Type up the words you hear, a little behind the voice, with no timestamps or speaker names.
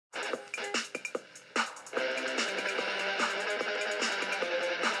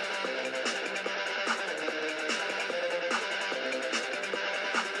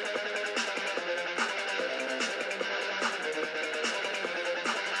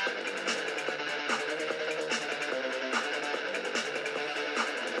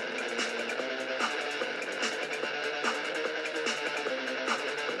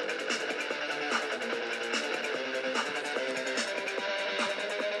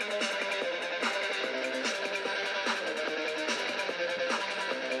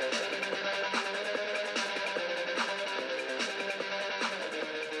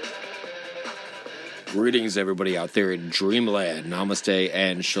Greetings, everybody out there in Dreamland. Namaste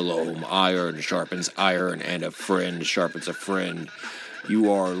and Shalom. Iron sharpens iron, and a friend sharpens a friend.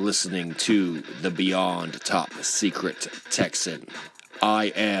 You are listening to the Beyond Top Secret Texan.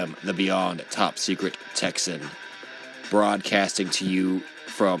 I am the Beyond Top Secret Texan, broadcasting to you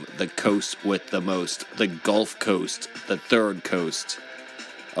from the coast with the most, the Gulf Coast, the third coast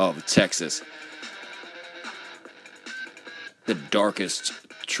of Texas. The darkest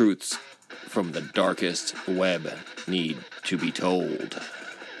truths from the darkest web need to be told.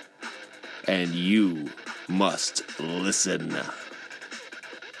 And you must listen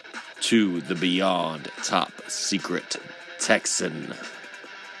to the Beyond Top Secret Texan.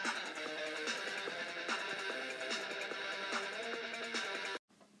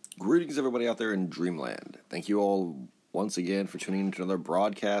 Greetings, everybody out there in Dreamland. Thank you all once again for tuning in to another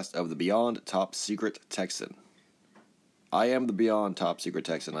broadcast of the Beyond Top Secret Texan. I am the Beyond Top Secret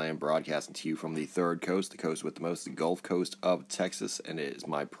Texan. I am broadcasting to you from the third coast, the coast with the most, the Gulf Coast of Texas, and it is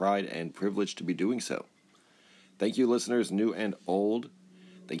my pride and privilege to be doing so. Thank you, listeners, new and old.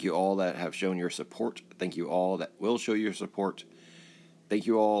 Thank you all that have shown your support. Thank you all that will show your support. Thank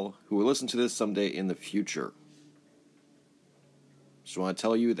you all who will listen to this someday in the future. Just want to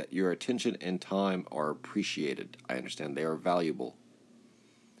tell you that your attention and time are appreciated. I understand they are valuable.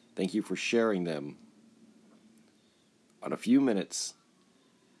 Thank you for sharing them on a few minutes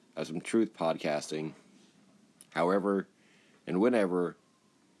of some truth podcasting, however and whenever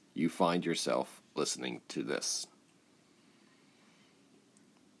you find yourself listening to this.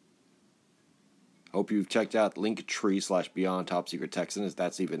 Hope you've checked out Linktree/Beyond Top Secret Texan, as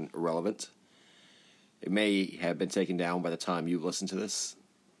that's even relevant. It may have been taken down by the time you listen to this,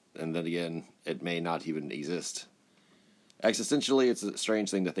 and then again, it may not even exist. Existentially, it's a strange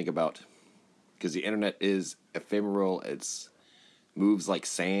thing to think about, because the internet is ephemeral. It moves like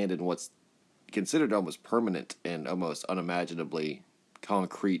sand, and what's considered almost permanent and almost unimaginably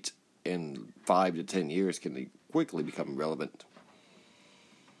concrete in 5 to 10 years can quickly become irrelevant.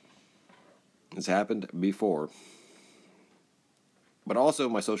 It's happened before. But also,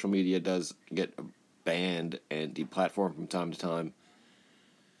 my social media does get banned and deplatformed from time to time.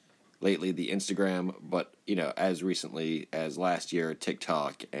 Lately, the Instagram, but, as recently as last year,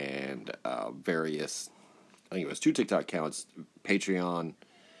 TikTok and various, I think it was 2 TikTok accounts, Patreon,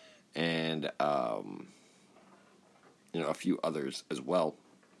 and, a few others as well.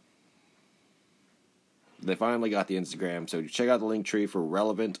 They finally got the Instagram, so check out the Linktree for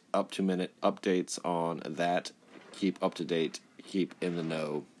relevant, up-to-minute updates on that. Keep up to date, keep in the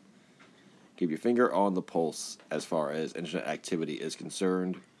know. Keep your finger on the pulse as far as internet activity is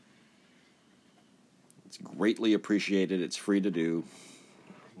concerned. It's greatly appreciated. It's free to do.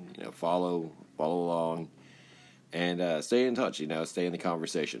 Follow along, and stay in touch. Stay in the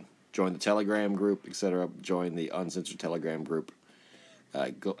conversation. Join the Telegram group, etc. Join the Uncensored Telegram group.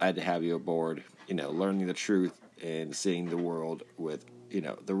 Glad to have you aboard. Learning the truth and seeing the world with,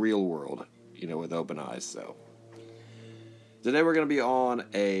 the real world, with open eyes. So today we're going to be on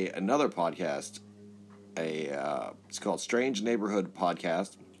another podcast. It's called Strange Neighborhood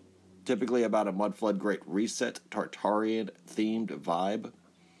Podcast. Typically about a Mudflood Great Reset Tartarian-themed vibe.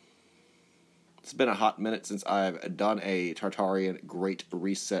 It's been a hot minute since I've done a Tartarian Great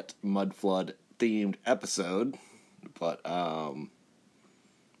Reset Mudflood-themed episode. But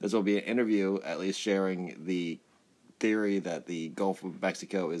this will be an interview, at least sharing the theory that the Gulf of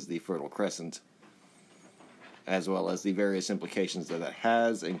Mexico is the Fertile Crescent, as well as the various implications that it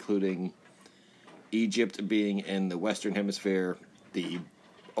has, including Egypt being in the Western Hemisphere, the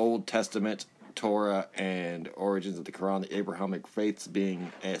Old Testament, Torah, and origins of the Quran, the Abrahamic faiths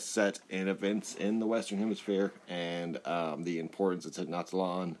being set in events in the Western Hemisphere, and the importance of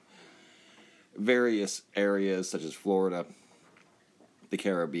Tenochtitlan, various areas such as Florida, the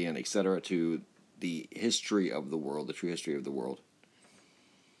Caribbean, etc., to the history of the world, the true history of the world,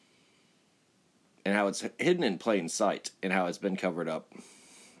 and how it's hidden in plain sight, and how it's been covered up,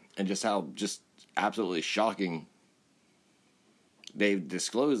 and just how absolutely shocking they've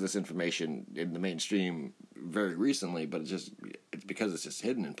disclosed this information in the mainstream very recently, but it's because it's just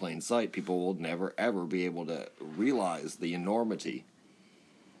hidden in plain sight. People will never, ever be able to realize the enormity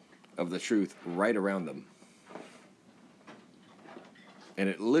of the truth right around them. And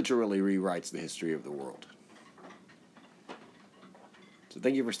it literally rewrites the history of the world. So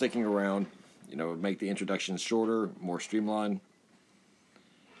thank you for sticking around. Make the introductions shorter, more streamlined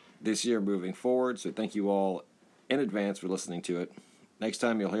this year moving forward. So thank you all in advance for listening to it. Next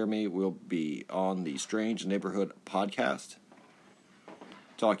time you'll hear me, we'll be on the Strange Neighborhood Podcast,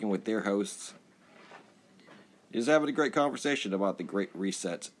 talking with their hosts, Just having a great conversation about the Great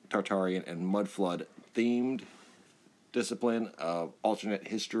Reset, Tartarian, and Mudflood themed discipline of alternate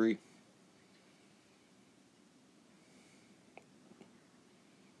history.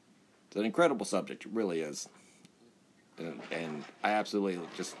 It's an incredible subject, it really is. And I absolutely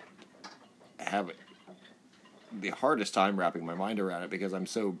just have the hardest time wrapping my mind around it because I'm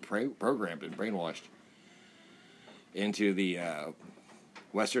so programmed and brainwashed into the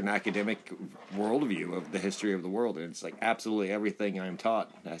Western academic worldview of the history of the world. And it's like absolutely everything I'm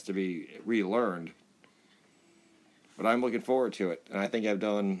taught has to be relearned. But I'm looking forward to it. And I think I've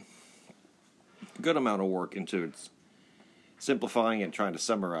done a good amount of work into its simplifying and trying to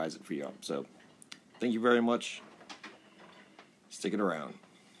summarize it for you. So thank you very much. Stick it around.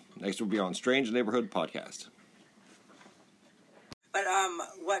 Next will be on Strange Neighborhood Podcast. But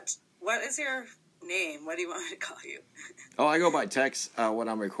what is your name? What do you want me to call you? Oh, I go by Tex when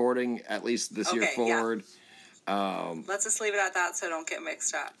I'm recording, at least this year forward. Yeah. Let's just leave it at that so I don't get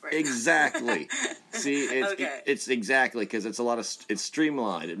mixed up. Right exactly. See, it's exactly because it's it's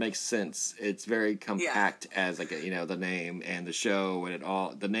streamlined. It makes sense. It's very compact as like the name and the show and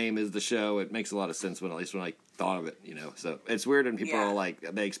the name is the show. It makes a lot of sense at least when I thought of it. So it's weird when people are like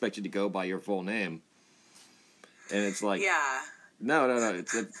they expect you to go by your full name, and it's like no.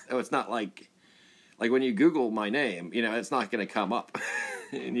 It's not like when you Google my name, it's not going to come up.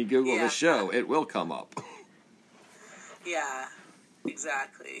 And you Google the show, it will come up. Yeah,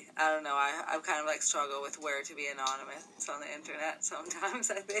 exactly. I don't know. I kind of like struggle with where to be anonymous on the internet sometimes,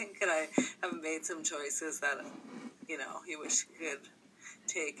 I think. And I have made some choices that, you wish you could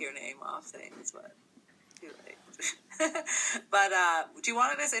take your name off things, but too late. But do you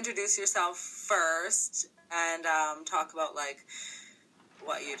want to just introduce yourself first and talk about, like,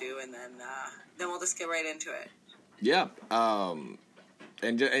 what you do, and then we'll just get right into it. Yeah.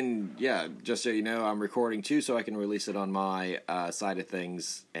 And yeah, just so you know, I'm recording too, so I can release it on my side of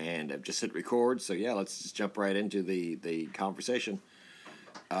things, and I've just hit record. So yeah, let's just jump right into the conversation.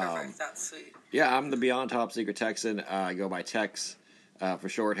 Perfect, that's sweet. Yeah, I'm the Beyond Top Secret Texan. I go by Tex for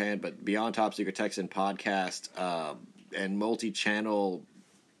shorthand, but Beyond Top Secret Texan podcast and multi-channel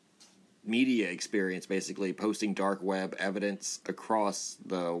media experience, basically posting dark web evidence across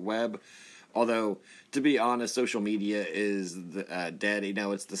the web. Although, to be honest, social media is dead.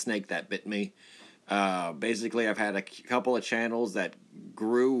 It's the snake that bit me. Basically, I've had a couple of channels that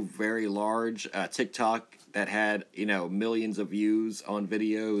grew very large. TikTok that had, millions of views on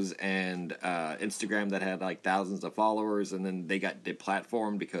videos, and Instagram that had like thousands of followers, and then they got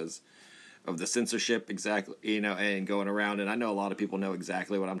deplatformed because of the censorship, exactly, and going around. And I know a lot of people know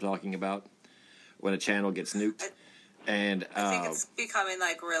exactly what I'm talking about when a channel gets nuked. And I think it's becoming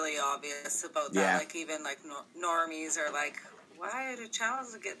like really obvious about that. Yeah. Like even like normies are like, why do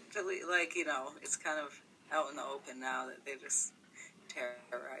channels get deleted? Like, it's kind of out in the open now that they just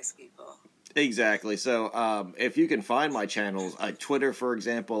terrorize people. Exactly. So if you can find my channels, Twitter, for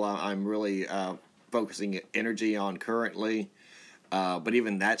example, I'm really focusing energy on currently. But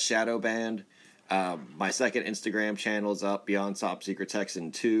even that's shadow banned. My second Instagram channel is up, Beyond Top Secret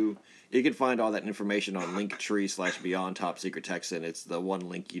Texan 2. You can find all that information on Linktree/Beyond Top Secret Texan. It's the one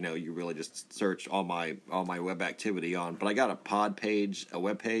link, you really just search all my web activity on. But I got a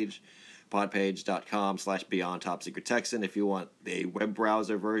web page, podpage.com/Beyond Top Secret Texan if you want a web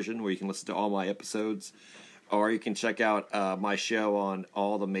browser version where you can listen to all my episodes. Or you can check out my show on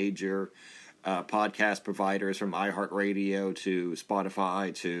all the major podcast providers, from iHeartRadio to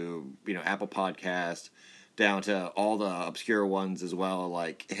Spotify to Apple Podcast, down to all the obscure ones as well,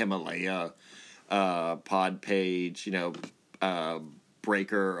 like Himalaya, Podpage,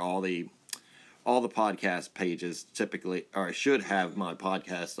 Breaker, all the podcast pages typically or should have my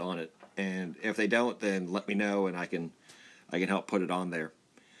podcast on it. And if they don't, then let me know and I can help put it on there.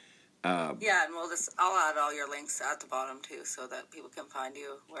 And I'll add all your links at the bottom too, so that people can find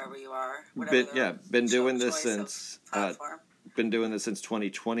you wherever you are. Been doing this since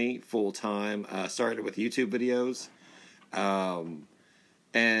 2020 full time. Started with YouTube videos,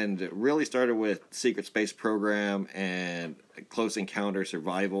 and really started with Secret Space Program and Close Encounter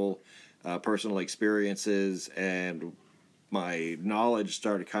Survival, personal experiences, and my knowledge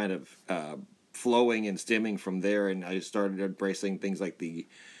started kind of flowing and stemming from there, and I started embracing things like the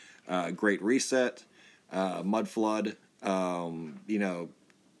Great Reset, Mud Flood,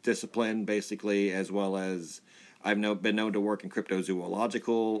 discipline, basically, as well as I've been known to work in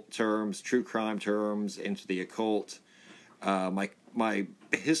cryptozoological terms, true crime terms, into the occult. My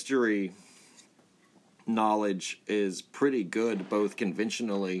history knowledge is pretty good, both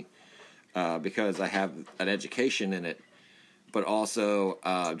conventionally, because I have an education in it, but also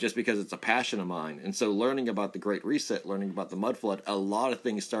just because it's a passion of mine. And so learning about the Great Reset, learning about the Mud Flood, a lot of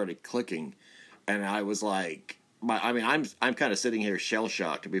things started clicking And I was like, I'm kind of sitting here shell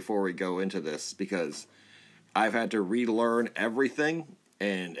shocked before we go into this because I've had to relearn everything,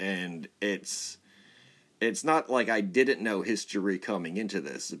 and it's not like I didn't know history coming into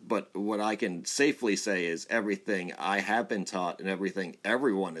this, but what I can safely say is everything I have been taught and everything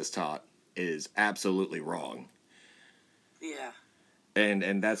everyone is taught is absolutely wrong. Yeah.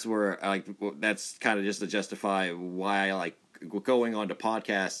 And that's where that's kind of just to justify why I like going on to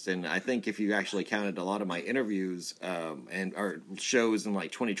podcasts. And I think if you actually counted a lot of my interviews and our shows in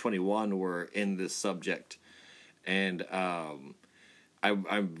like 2021 were in this subject, and I'm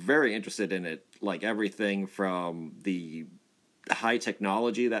very interested in it, like everything from the high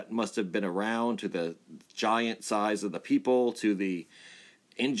technology that must have been around to the giant size of the people to the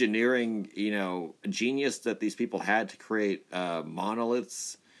engineering, genius that these people had to create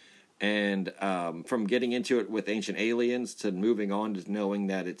monoliths, and from getting into it with Ancient Aliens to moving on to knowing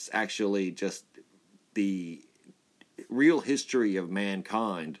that it's actually just the real history of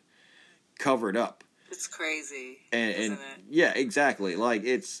mankind covered up. It's crazy, and isn't it? Yeah, exactly. Like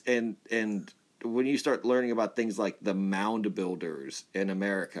it's and when you start learning about things like the mound builders in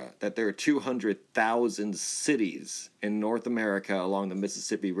America, that there are 200,000 cities in North America along the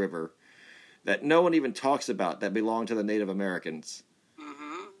Mississippi River that no one even talks about that belong to the Native Americans.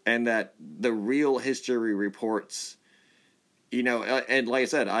 Mm-hmm. And that the real history reports, and like I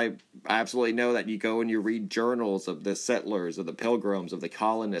said, I absolutely know that you go and you read journals of the settlers, of the pilgrims, of the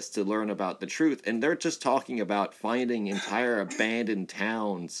colonists to learn about the truth. And they're just talking about finding entire abandoned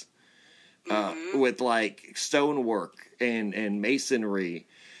towns with like stonework and masonry,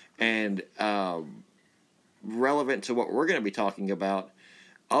 and relevant to what we're going to be talking about,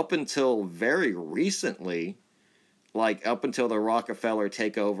 up until very recently, like up until the Rockefeller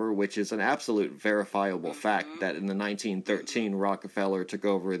takeover, which is an absolute verifiable fact that in the 1913 Rockefeller took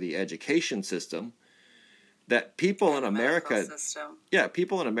over the education system, that people in America,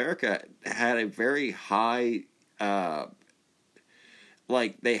 people in America had a very high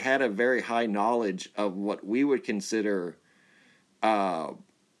they had a very high knowledge of what we would consider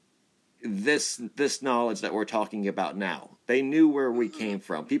this knowledge that we're talking about now. They knew where we came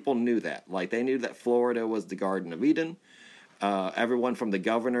from. People knew that. Like, they knew that Florida was the Garden of Eden. Everyone from the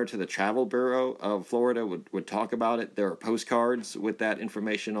governor to the travel bureau of Florida would talk about it. There are postcards with that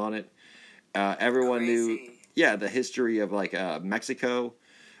information on it. Everyone knew, the history of Mexico,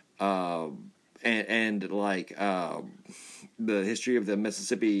 and the history of the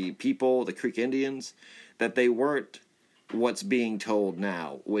Mississippi people, the Creek Indians, that they weren't what's being told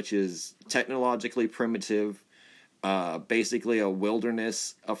now, which is technologically primitive, basically a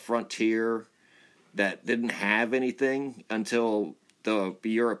wilderness, a frontier that didn't have anything until the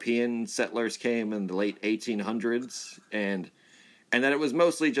European settlers came in the late 1800s, and that it was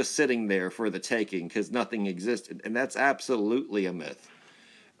mostly just sitting there for the taking because nothing existed, and that's absolutely a myth.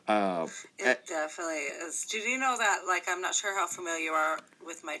 It definitely is. Did you know that, I'm not sure how familiar you are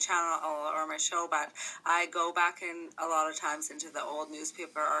with my channel or my show, but I go back in a lot of times into the old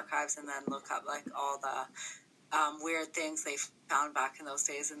newspaper archives and then look up, all the weird things they found back in those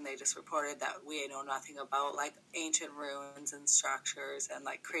days, and they just reported that we know nothing about, ancient ruins and structures and,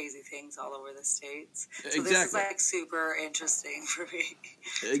 crazy things all over the States. So This is, super interesting for me.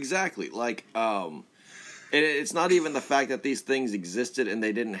 Exactly. It's not even the fact that these things existed and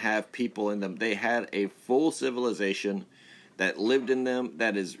they didn't have people in them. They had a full civilization that lived in them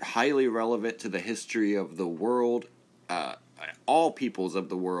that is highly relevant to the history of the world, all peoples of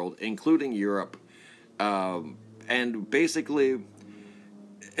the world, including Europe. And basically,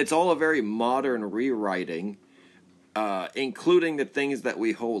 it's all a very modern rewriting, including the things that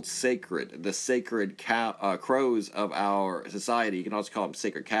we hold sacred, the sacred crows of our society. You can also call them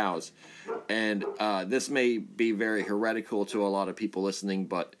sacred cows. And this may be very heretical to a lot of people listening,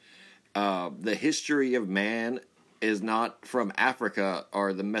 but the history of man is not from Africa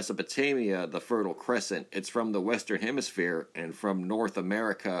or the Mesopotamia, the Fertile Crescent. It's from the Western Hemisphere and from North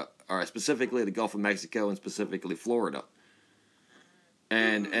America, or specifically the Gulf of Mexico and specifically Florida.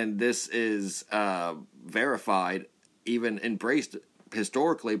 And this is verified, even embraced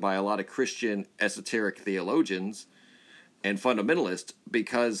historically by a lot of Christian esoteric theologians and fundamentalists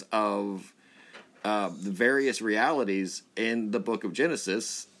because of the various realities in the book of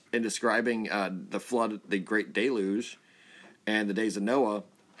Genesis in describing the flood, the great deluge, and the days of Noah,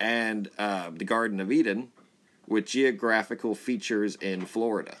 and the Garden of Eden, with geographical features in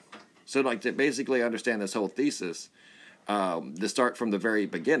Florida. So, to basically understand this whole thesis, to start from the very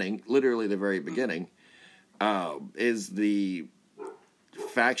beginning, literally the very beginning, is the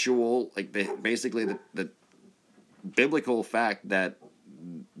factual, basically the biblical fact that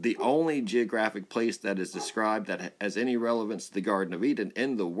the only geographic place that is described that has any relevance to the Garden of Eden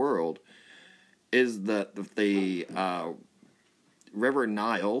in the world is the River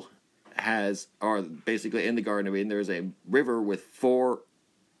Nile or basically in the Garden of Eden, there's a river with four,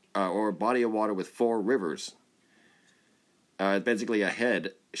 or a body of water with four rivers. Basically a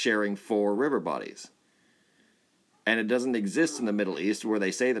head sharing four river bodies. And it doesn't exist in the Middle East where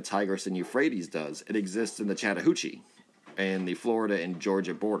they say the Tigris and Euphrates does. It exists in the Chattahoochee and the Florida and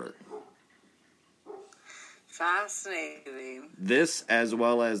Georgia border. Fascinating. This, as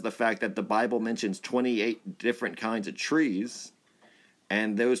well as the fact that the Bible mentions 28 different kinds of trees,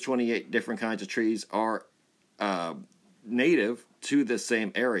 and those 28 different kinds of trees are native to the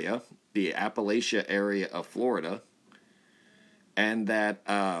same area, the Appalachia area of Florida, and that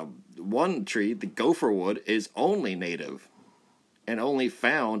one tree, the gopher wood, is only native and only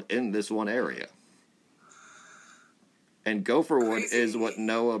found in this one area. And gopher wood is what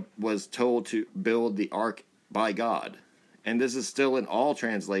Noah was told to build the ark by God. And this is still in all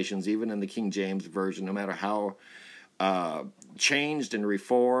translations, even in the King James Version, no matter how changed and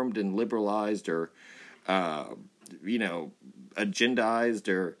reformed and liberalized or, agendized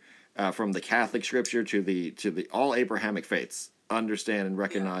or from the Catholic Scripture to the all Abrahamic faiths. Understand and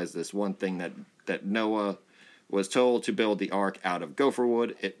recognize this one thing that Noah was told to build the ark out of gopher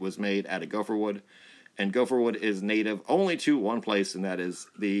wood. It was made out of gopher wood, and gopher wood is native only to one place, and that is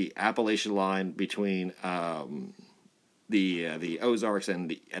the Appalachian line between the Ozarks and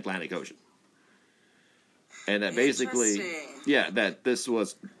the Atlantic Ocean. And that basically, that this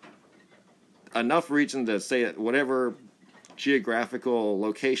was enough reason to say that whatever geographical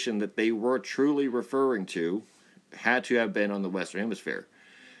location that they were truly referring to had to have been on the Western Hemisphere.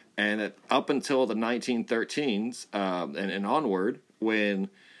 And that up until the 1913s and onward, when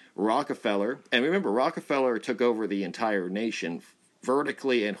Rockefeller, and remember, Rockefeller took over the entire nation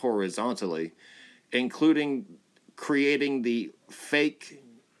vertically and horizontally, including creating the fake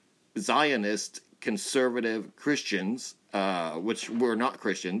Zionist conservative Christians, which were not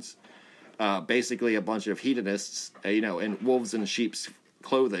Christians, basically a bunch of hedonists, in wolves in sheep's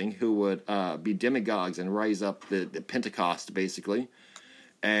clothing, who would be demagogues and rise up the Pentecost, basically.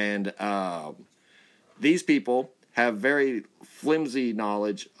 And these people have very flimsy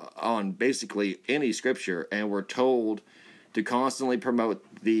knowledge on basically any scripture, and were told to constantly promote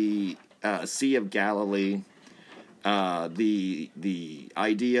the Sea of Galilee, the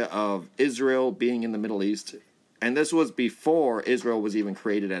idea of Israel being in the Middle East. And this was before Israel was even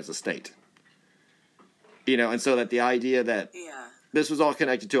created as a state. And so that the idea that this was all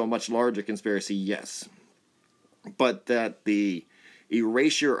connected to a much larger conspiracy, yes. But that the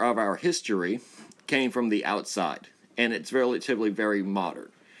erasure of our history came from the outside. And it's relatively very modern.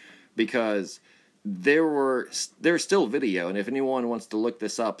 Because there's still video, and if anyone wants to look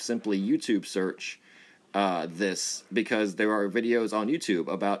this up, simply YouTube search this, because there are videos on YouTube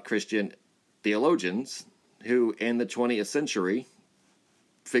about Christian theologians who, in the 20th century,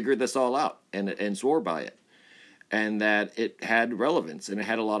 figured this all out and swore by it. And that it had relevance, and it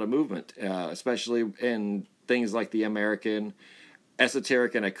had a lot of movement, especially in things like the American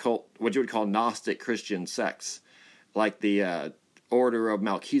esoteric and occult, what you would call Gnostic Christian sects, like the Order of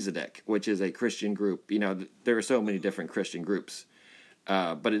Melchizedek, which is a Christian group. There are so many different Christian groups,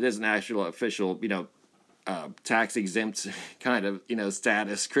 but it is an actual official, tax-exempt kind of,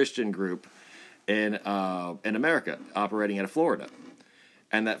 status Christian group in America, operating out of Florida.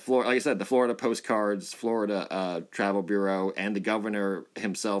 And that, like I said, the Florida Postcards, Florida Travel Bureau, and the governor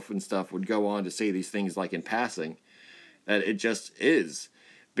himself and stuff would go on to say these things like in passing, that it just is,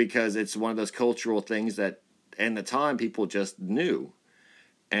 because it's one of those cultural things that in the time people just knew.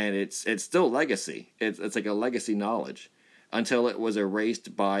 And it's still legacy. It's like a legacy knowledge until it was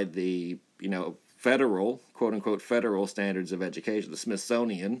erased by the, federal, quote-unquote, federal standards of education, the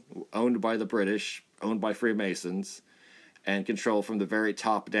Smithsonian, owned by the British, owned by Freemasons, and controlled from the very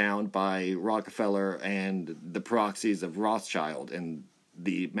top down by Rockefeller and the proxies of Rothschild and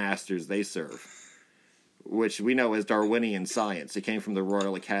the masters they serve, which we know as Darwinian science. It came from the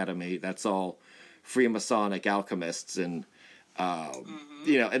Royal Academy. That's all Freemasonic alchemists, and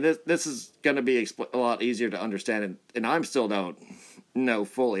and this is going to be a lot easier to understand, and I'm still don't know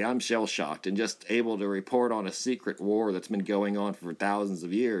fully. I'm shell-shocked and just able to report on a secret war that's been going on for thousands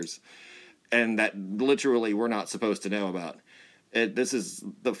of years, and that literally we're not supposed to know about. This is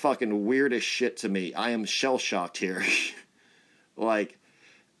the fucking weirdest shit to me. I am shell-shocked here. Like,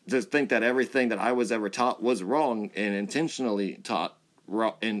 to think that everything that I was ever taught was wrong, and intentionally taught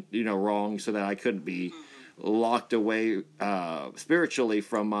wrong, so that I couldn't be locked away spiritually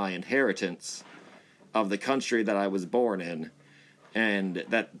from my inheritance of the country that I was born in, and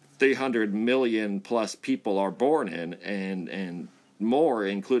that 300 million plus people are born in, and more,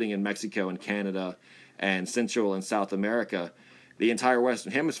 including in Mexico and Canada and Central and South America, the entire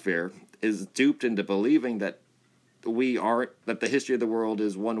Western Hemisphere is duped into believing that that the history of the world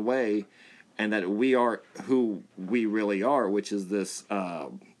is one way, and that we are who we really are, which is this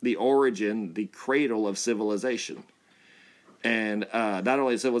the origin, the cradle of civilization, and not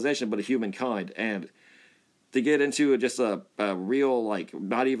only civilization but a humankind. And to get into just a real, like,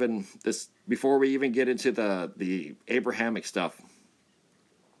 not even this, before we even get into the Abrahamic stuff,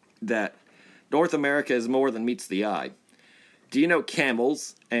 that North America is more than meets the eye. Do you know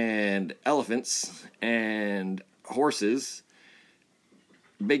camels and elephants and horses,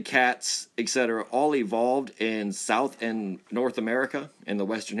 big cats, etc., all evolved in South and North America in the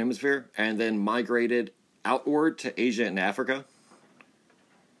Western Hemisphere and then migrated outward to Asia and Africa?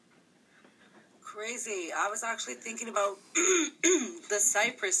 Crazy. I was actually thinking about the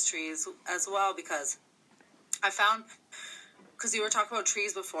cypress trees as well, because you were talking about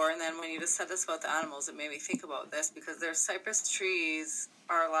trees before, and then when you just said this about the animals, it made me think about this, because their cypress trees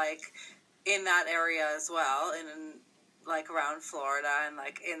are like in that area as well, in like around Florida and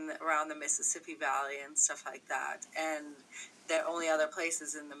like around the Mississippi Valley and stuff like that. And the only other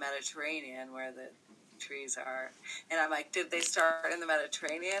places in the Mediterranean where the trees are. And I'm like, did they start in the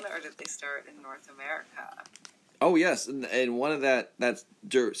Mediterranean or did they start in North America? Oh yes, and one of that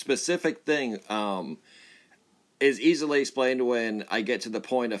specific thing is easily explained when I get to the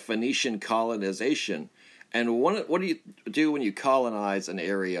point of Phoenician colonization. And what do you do when you colonize an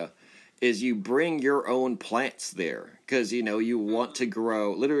area? Is you bring your own plants there, because you want to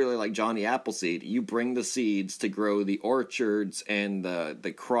grow, literally like Johnny Appleseed. You bring the seeds to grow the orchards and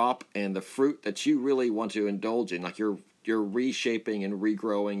the crop and the fruit that you really want to indulge in. Like you're reshaping and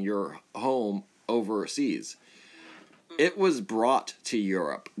regrowing your home overseas. It was brought to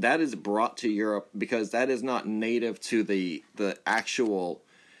Europe. That is brought to Europe because that is not native to the actual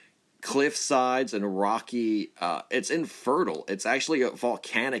cliff sides and rocky. It's infertile. It's actually a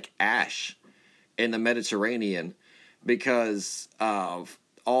volcanic ash in the Mediterranean because of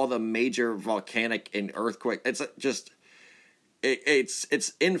all the major volcanic and earthquake. It's just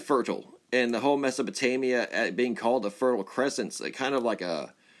it's infertile, and the whole Mesopotamia being called the Fertile Crescent's kind of like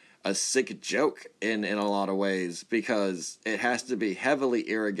a sick joke in a lot of ways, because it has to be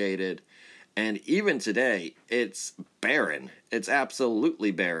heavily irrigated, and even today it's barren. It's absolutely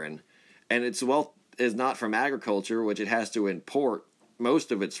barren. And its wealth is not from agriculture, which it has to import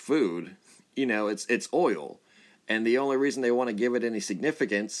most of its food. It's oil. And the only reason they want to give it any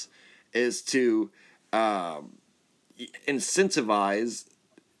significance is to incentivize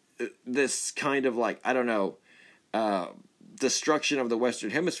this kind of, like, I don't know, destruction of the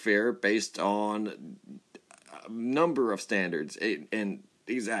Western Hemisphere based on a number of standards. And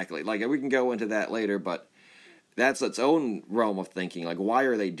exactly, like, we can go into that later, but that's its own realm of thinking. Like, why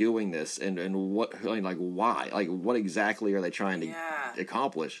are they doing this, and what, like, why? Like, what exactly are they trying to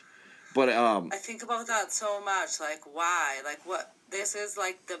accomplish? But I think about that so much. Like, why? Like, what? This is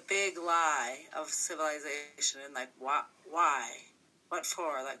like the big lie of civilization, and like, why? What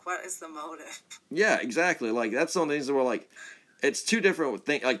for? Like, what is the motive? Yeah, exactly. Like, that's some things that were like, it's two different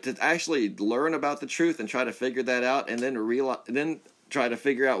things. Like, to actually learn about the truth and try to figure that out, and then try to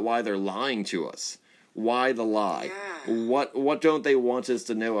figure out why they're lying to us. Why the lie? Yeah. What don't they want us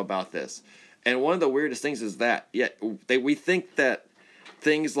to know about this? And one of the weirdest things is that we think that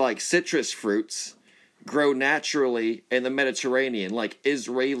things like citrus fruits grow naturally in the Mediterranean, like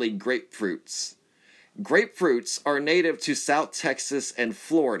Israeli grapefruits. Grapefruits are native to South Texas and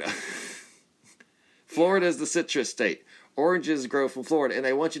Florida. Florida is the citrus state. Oranges grow from Florida, and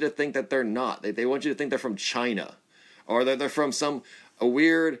they want you to think that they're not. They want you to think they're from China, or that they're from some a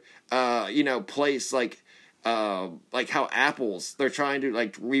weird place like how apples, they're trying to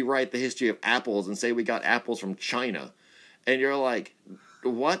like rewrite the history of apples and say we got apples from China, and you're like,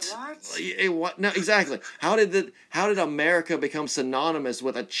 what? What? No, exactly. How did America become synonymous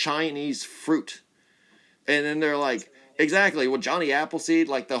with a Chinese fruit? And then they're like, exactly. Well, Johnny Appleseed,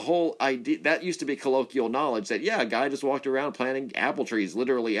 like the whole idea that used to be colloquial knowledge that a guy just walked around planting apple trees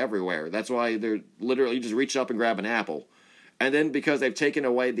literally everywhere. That's why they're literally, you just reach up and grab an apple. And then because they've taken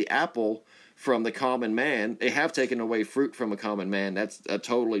away the apple from the common man, they have taken away fruit from a common man. That's a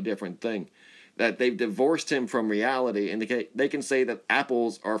totally different thing. That they've divorced him from reality, and they can say that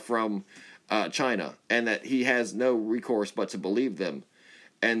apples are from China, and that he has no recourse but to believe them.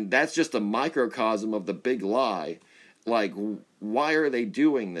 And that's just a microcosm of the big lie. Like, why are they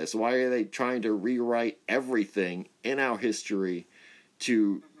doing this? Why are they trying to rewrite everything in our history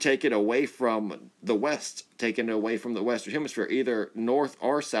to take it away from the West, taking it away from the Western Hemisphere, either North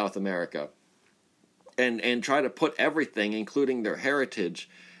or South America, and try to put everything, including their heritage,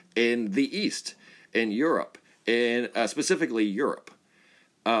 in the East, in Europe, in specifically Europe.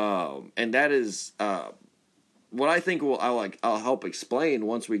 And that is what I think I'll help explain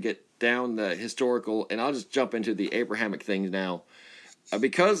once we get down the historical, and I'll just jump into the Abrahamic things now.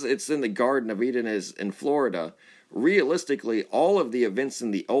 Because it's in the Garden of Eden is in Florida, realistically, all of the events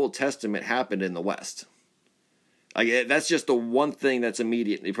in the Old Testament happened in the West. Like, that's just the one thing that's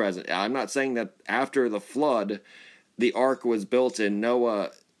immediately present. I'm not saying that after the flood, the ark was built and Noah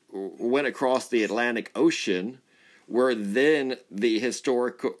went across the Atlantic Ocean, where then the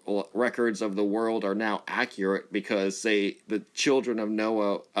historical records of the world are now accurate because, say, the children of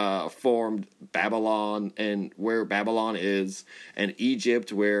Noah formed Babylon, and where Babylon is, and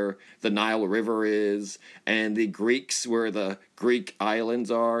Egypt, where the Nile River is, and the Greeks, where the Greek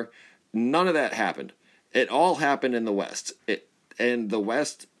islands are. None of that happened. It all happened in the West. And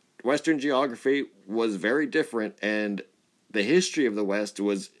the Western geography was very different, and the history of the West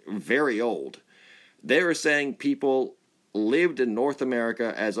was very old. They were saying people lived in North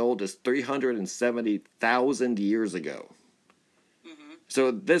America as old as 370,000 years ago. Mm-hmm. So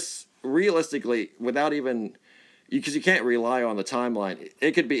this, realistically, without even, because you can't rely on the timeline,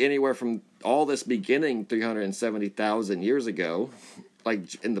 it could be anywhere from all this beginning 370,000 years ago,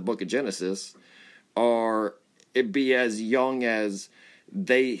 like in the book of Genesis, or it be as young as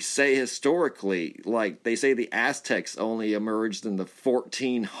they say historically, like they say the Aztecs only emerged in the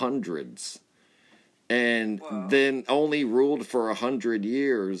 1400s. And Whoa. Then only ruled for 100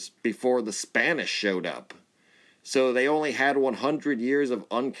 years before the Spanish showed up. So they only had 100 years of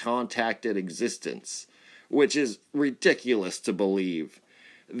uncontacted existence, which is ridiculous to believe.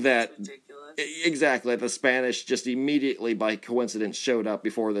 That exactly, the Spanish just immediately by coincidence showed up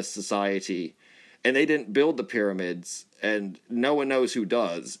before this society, and they didn't build the pyramids, and no one knows who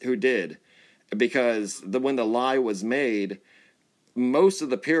did, because when the lie was made, most of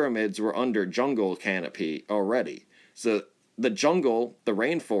the pyramids were under jungle canopy already. So the jungle, the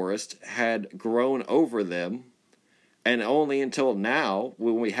rainforest, had grown over them, and only until now,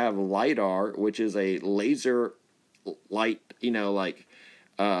 when we have LiDAR, which is a laser light,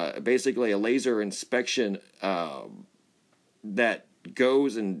 basically a laser inspection that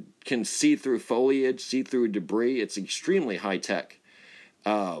goes and can see through foliage, see through debris. It's extremely high tech.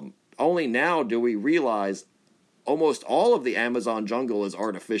 Only now do we realize almost all of the Amazon jungle is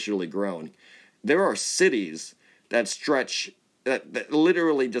artificially grown. There are cities that stretch, that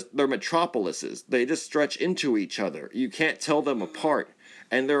literally just, they're metropolises. They just stretch into each other. You can't tell them apart.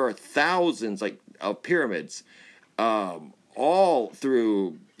 And there are thousands of pyramids all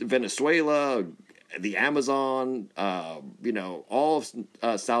through Venezuela, the Amazon, all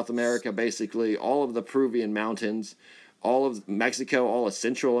of South America, basically, all of the Peruvian mountains, all of Mexico, all of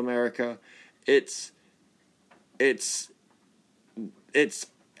Central America. It's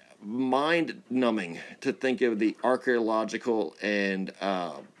mind-numbing to think of the archaeological and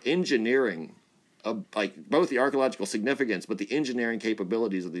engineering of, both the archaeological significance, but the engineering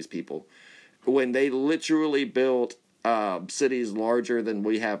capabilities of these people when they literally built cities larger than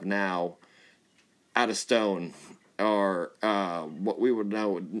we have now out of stone, or what we would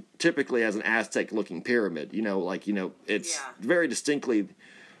know typically as an Aztec-looking pyramid. It's very distinctly.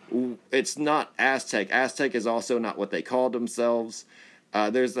 It's not Aztec. Aztec is also not what they called themselves.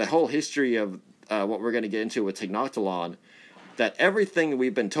 There's the whole history of what we're going to get into with Tenochtitlan, that everything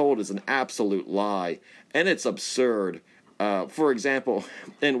we've been told is an absolute lie, and it's absurd. For example,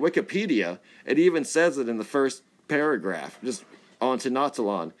 in Wikipedia, it even says it in the first paragraph, just on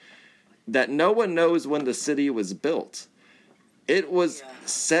Tenochtitlan, that no one knows when the city was built. It was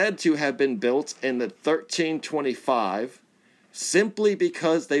said to have been built in the 1325, simply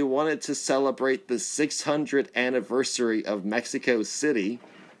because they wanted to celebrate the 600th anniversary of Mexico City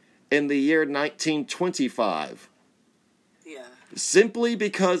in the year 1925. Yeah. Simply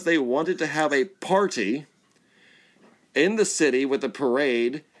because they wanted to have a party in the city with a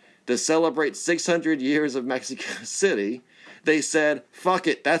parade to celebrate 600 years of Mexico City, they said, fuck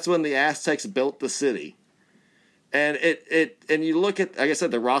it, that's when the Aztecs built the city. And and you look at, like I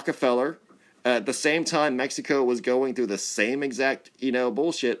said, the Rockefeller. At the same time, Mexico was going through the same exact,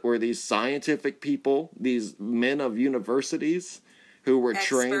 bullshit, where these scientific people, these men of universities who were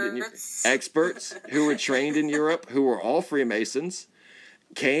experts who were trained in Europe, who were all Freemasons,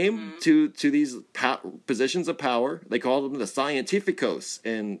 came to these positions of power. They called them the Cientificos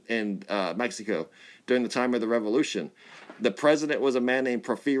in Mexico during the time of the revolution. The president was a man named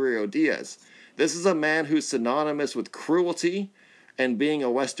Porfirio Diaz. This is a man who's synonymous with cruelty, and being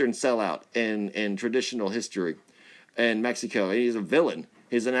a Western sellout in traditional history in Mexico. He's a villain.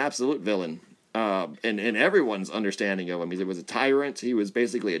 He's an absolute villain. In everyone's understanding of him. He was a tyrant. He was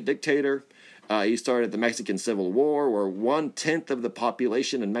basically a dictator. He started the Mexican Civil War, where 1/10 of the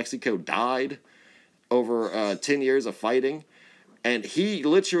population in Mexico died over 10 years of fighting. And he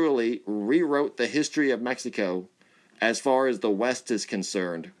literally rewrote the history of Mexico as far as the West is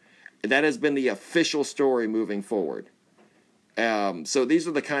concerned. That has been the official story moving forward. So these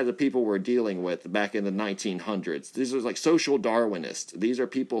are the kinds of people we're dealing with back in the 1900s. These are like social Darwinists. These are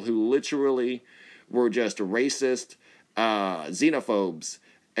people who literally were just racist, xenophobes,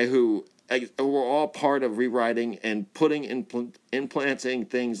 and who were all part of rewriting and implanting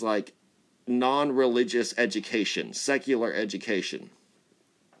things like non-religious education, secular education,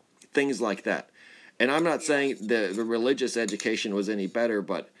 things like that. And I'm not saying the religious education was any better,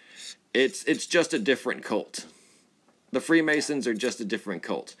 but it's just a different cult. The Freemasons are just a different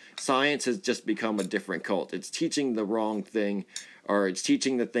cult. Science has just become a different cult. It's teaching the wrong thing, or it's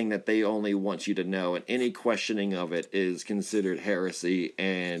teaching the thing that they only want you to know, and any questioning of it is considered heresy.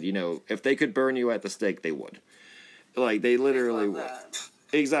 And, you know, if they could burn you at the stake, they would. Like, they literally would.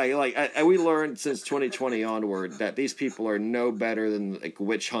 Exactly. Like, we learned since 2020 onward that these people are no better than, like,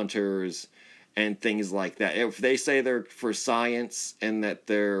 witch hunters and things like that. If they say they're for science and that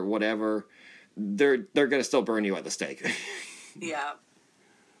they're whatever, they're gonna still burn you at the stake. Yeah.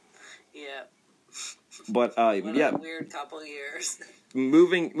 But what a weird couple years.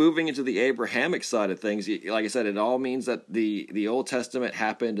 moving into the Abrahamic side of things, like I said, it all means that the Old Testament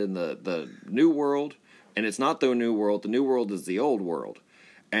happened in the New World, and it's not the New World. The New World is the Old World,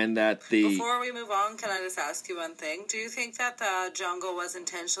 and that Before we move on, can I just ask you one thing? Do you think that the jungle was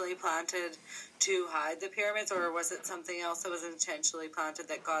intentionally planted to hide the pyramids, or was it something else that was intentionally planted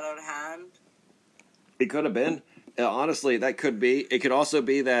that got out of hand? It could have been. Honestly, that could be. It could also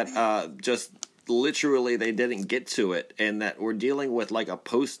be that just literally they didn't get to it, and that we're dealing with like a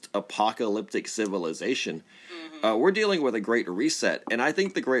post-apocalyptic civilization. Mm-hmm. We're dealing with a Great Reset, and I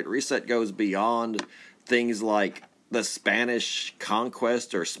think the Great Reset goes beyond things like the Spanish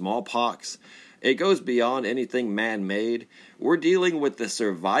conquest or smallpox. It goes beyond anything man-made. We're dealing with the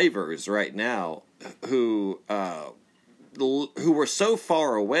survivors right now who were so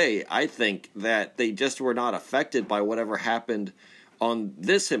far away, I think, that they just were not affected by whatever happened on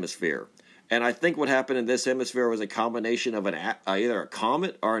this hemisphere. And I think what happened in this hemisphere was a combination of either a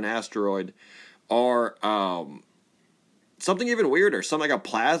comet or an asteroid, or something even weirder, something like a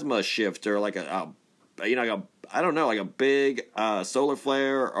plasma shift, or like a big solar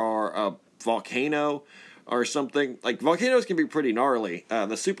flare, or a volcano or something. Like, volcanoes can be pretty gnarly. The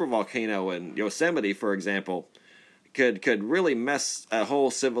supervolcano in Yosemite, for example, could really mess a whole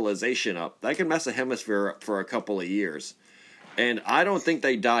civilization up. That could mess a hemisphere up for a couple of years. And I don't think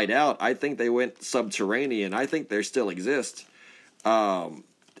they died out. I think they went subterranean. I think they still exist.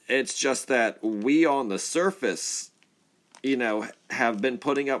 It's just that we on the surface, have been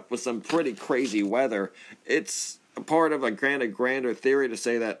putting up with some pretty crazy weather. It's a part of a grander theory to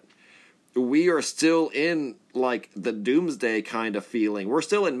say that we are still in, like, the doomsday kind of feeling. We're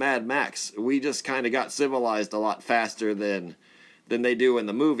still in Mad Max. We just kind of got civilized a lot faster than they do in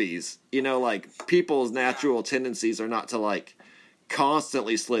the movies. Like, people's natural tendencies are not to, like,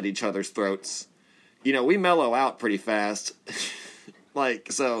 constantly slit each other's throats. We mellow out pretty fast.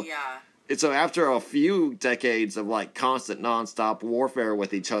 So after a few decades of, like, constant nonstop warfare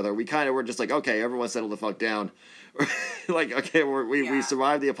with each other, we kind of were just like, okay, everyone settle the fuck down. Like, okay, we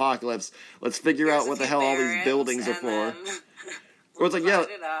survived the apocalypse. Let's figure out what the hell all these buildings are for. Or it's like,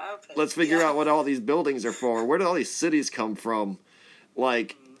 let's figure out what all these buildings are for. Where did all these cities come from?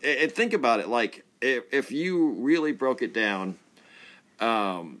 Like, and think about it. Like, if you really broke it down,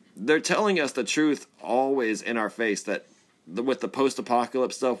 they're telling us the truth always in our face, that with the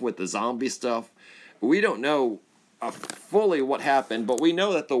post-apocalypse stuff, with the zombie stuff, we don't know fully what happened, but we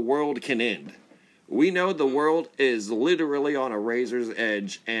know that the world can end. We know the world is literally on a razor's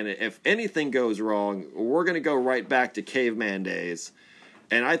edge, and if anything goes wrong, we're going to go right back to caveman days.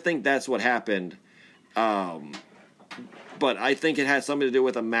 And I think that's what happened. But I think it had something to do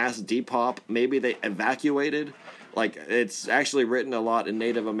with a mass depop. Maybe they evacuated. Like, it's actually written a lot in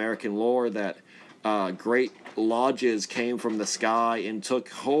Native American lore that great lodges came from the sky and took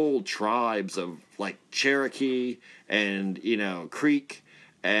whole tribes of, like, Cherokee and, Creek.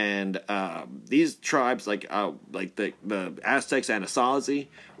 And these tribes, like the Aztecs and Anasazi,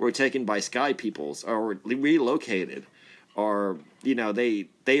 were taken by sky peoples or relocated. Or, they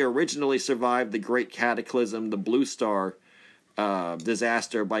originally survived the Great Cataclysm, the Blue Star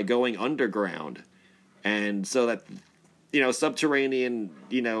disaster, by going underground. And so that subterranean,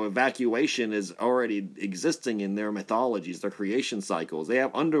 evacuation is already existing in their mythologies, their creation cycles. They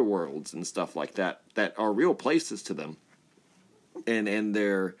have underworlds and stuff like that are real places to them, and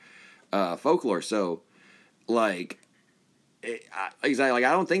their folklore. So, like, exactly, like,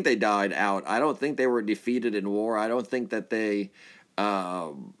 I don't think they died out. I don't think they were defeated in war. I don't think that they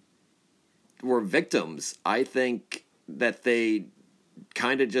were victims. I think that they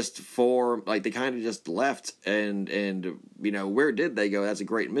kind of just left, and where did they go? That's a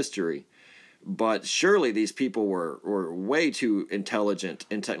great mystery. But surely these people were way too intelligent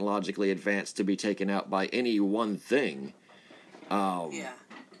and technologically advanced to be taken out by any one thing. Yeah.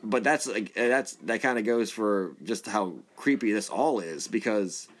 But that kind of goes for just how creepy this all is,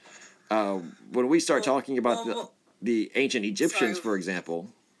 because when we start talking about the ancient Egyptians, for example,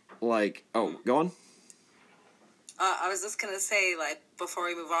 like, go on. I was just going to say, like, before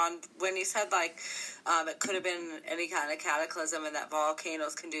we move on, when you said, like, it could have been any kind of cataclysm and that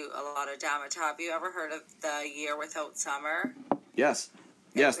volcanoes can do a lot of damage, have you ever heard of the year without summer? Yes.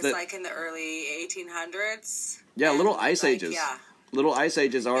 It was like in the early 1800s. Yeah, little ice ages. Yeah. Little ice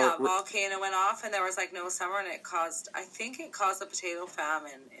ages are... Yeah, a volcano went off and there was, like, no summer, and it caused a potato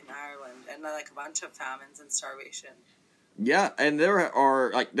famine in Ireland and, like, a bunch of famines and starvation. Yeah, and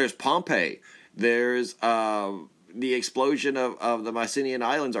there's Pompeii. There's... the explosion of the Mycenaean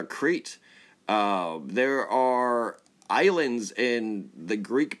Islands are Crete. There are islands in the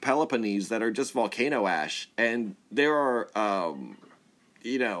Greek Peloponnese that are just volcano ash, and there are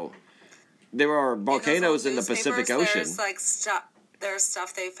volcanoes in the Pacific Ocean. There's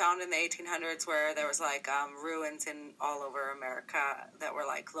stuff they found in the 1800s where there was like ruins in all over America that were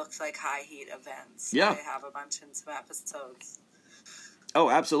looked like high heat events. Yeah, they have a bunch in some episodes. Oh,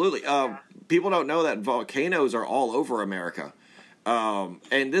 absolutely. People don't know that volcanoes are all over America.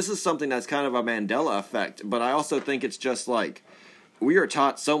 And this is something that's kind of a Mandela effect, but I also think it's just like we are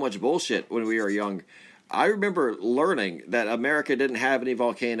taught so much bullshit when we were young. I remember learning that America didn't have any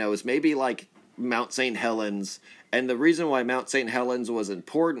volcanoes, maybe like Mount St. Helens. And the reason why Mount St. Helens was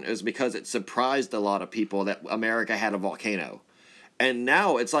important is because it surprised a lot of people that America had a volcano. And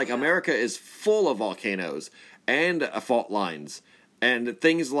now it's like America is full of volcanoes and fault lines. And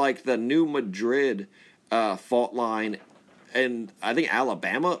things like the New Madrid fault line and I think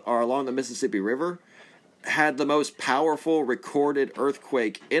Alabama are along the Mississippi River had the most powerful recorded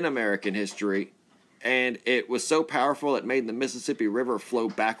earthquake in American history. And it was so powerful it made the Mississippi River flow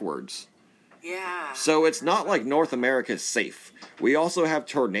backwards. Yeah. So it's not like North America is safe. We also have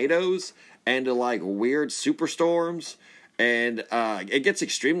tornadoes and like weird superstorms. And it gets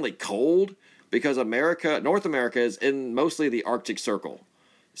extremely cold. Because North America is in mostly the Arctic Circle.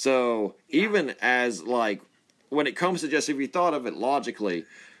 So even as like, when it comes to just, if you thought of it logically,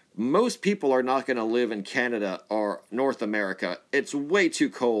 most people are not going to live in Canada or North America. It's way too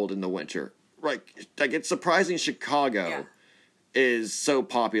cold in the winter. Like it's surprising Chicago is so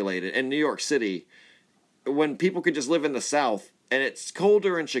populated, and New York City, when people could just live in the South, and it's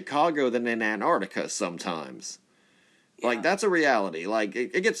colder in Chicago than in Antarctica sometimes. Like, that's a reality. Like,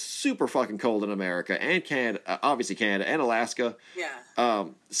 it gets super fucking cold in America and Canada, obviously Canada and Alaska. Yeah.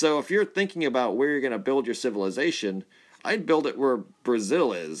 So if you're thinking about where you're going to build your civilization, I'd build it where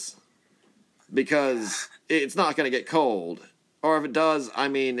Brazil is. Because it's not going to get cold. Or if it does, I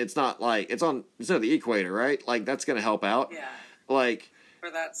mean, it's not like, it's on the equator, right? Like, that's going to help out. Yeah. Like...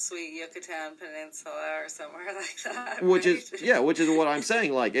 Or that sweet Yucatan Peninsula or somewhere like that. Which is what I'm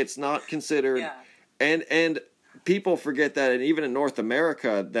saying. Like, it's not considered... Yeah. And people forget that, and even in North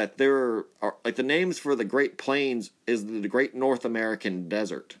America, that there are, like, the names for the Great Plains is the Great North American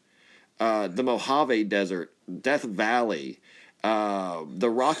Desert, the Mojave Desert, Death Valley, the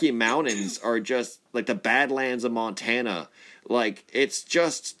Rocky Mountains are just, like, the Badlands of Montana. Like, it's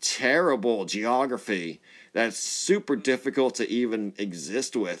just terrible geography that's super difficult to even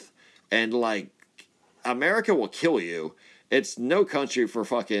exist with. And, like, America will kill you. It's no country for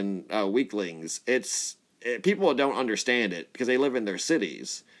fucking Mm-hmm. weaklings. People don't understand it because they live in their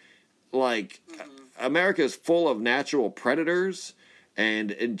cities. Like, America is full of natural predators, and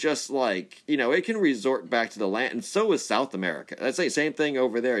it just, like, it can resort back to the land, and so is South America. I'd say same thing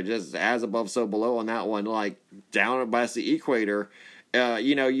over there, just as above, so below on that one. Like, down past the equator,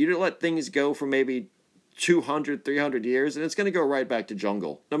 you let things go for maybe 200, 300 years, and it's going to go right back to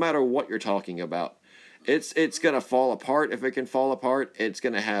jungle, no matter what you're talking about. It's going to fall apart. If it can fall apart, it's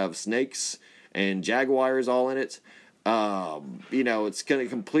going to have snakes and jaguars all in it. It's going to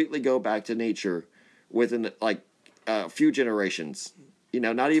completely go back to nature within, like, a few generations.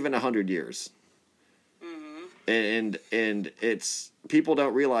 Not even 100 years. Mm-hmm. and it's people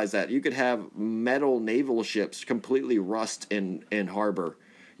don't realize that you could have metal naval ships completely rust in harbor.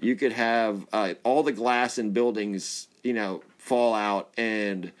 You could have all the glass in buildings, fall out,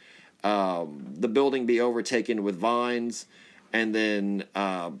 and the building be overtaken with vines, and then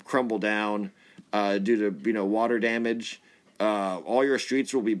crumble down due to water damage. All your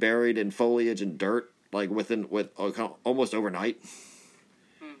streets will be buried in foliage and dirt, like almost overnight.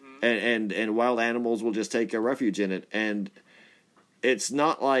 And wild animals will just take a refuge in it, and it's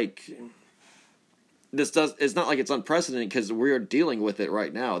not like it's not like it's unprecedented, because we are dealing with it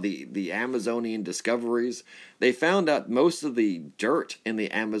right now. The Amazonian discoveries, they found out most of the dirt in the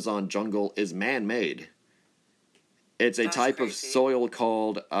Amazon jungle is man-made. It's a type of soil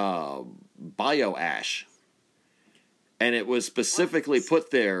called bioash, and it was specifically put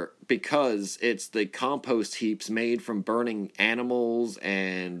there because it's the compost heaps made from burning animals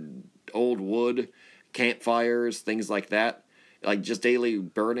and old wood, campfires, things like that. Like just daily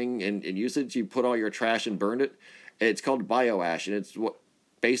burning and usage. You put all your trash and burn it. It's called bioash, and it's what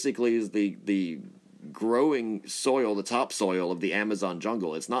basically is the growing soil, the topsoil of the Amazon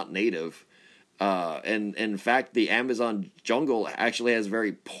jungle. It's not native. And in fact, the Amazon jungle actually has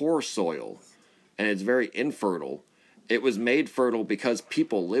very poor soil, and it's very infertile. It was made fertile because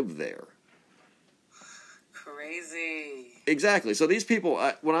people live there. Crazy. Exactly. So these people,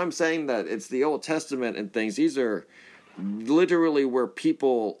 when I'm saying that it's the Old Testament and things, these are literally where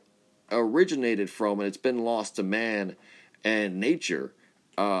people originated from, and it's been lost to man and nature.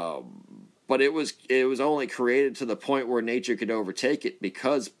 But it was only created to the point where nature could overtake it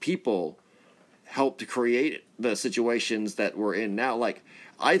because people helped to create the situations that we're in now. Like,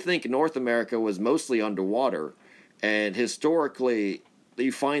 I think North America was mostly underwater, and historically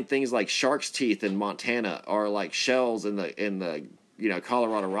you find things like shark's teeth in Montana, or like shells in the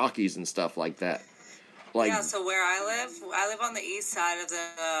Colorado Rockies and stuff like that. So where I live on the east side of the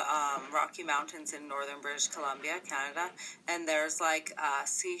Rocky Mountains in northern British Columbia, Canada, and there's like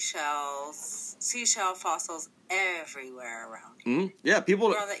seashell fossils everywhere around here. Mm-hmm. Yeah, people.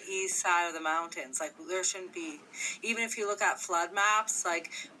 We're on the east side of the mountains. Like, there shouldn't be, even if you look at flood maps,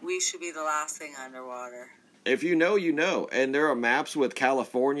 like, we should be the last thing underwater. If you know, you know. And there are maps with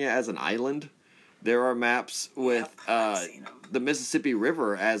California as an island. There are maps with the Mississippi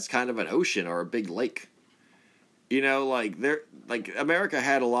River as kind of an ocean or a big lake. America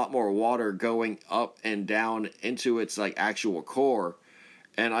had a lot more water going up and down into its actual core,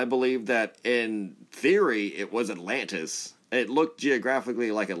 and I believe that in theory it was Atlantis. It looked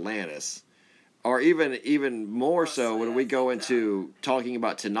geographically like Atlantis, or even more so when we go into talking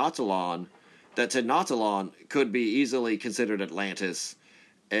about Tenochtitlan. That Tenochtitlan could be easily considered Atlantis,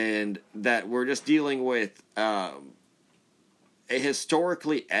 and that we're just dealing with a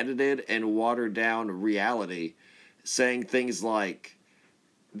historically edited and watered down reality. Saying things like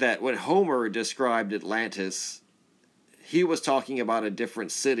that when Homer described Atlantis, he was talking about a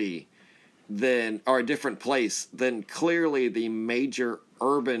different city or a different place than clearly the major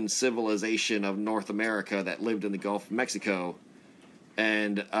urban civilization of North America that lived in the Gulf of Mexico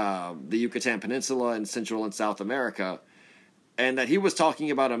and the Yucatan Peninsula in Central and South America. And that he was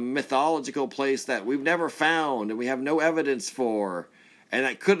talking about a mythological place that we've never found and we have no evidence for. And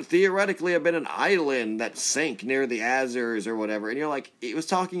that could theoretically have been an island that sank near the Azores or whatever. And you're like, it was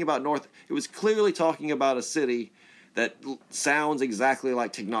talking about it was clearly talking about a city that sounds exactly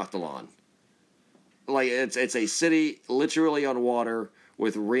like Tenochtitlan. Like, it's a city literally on water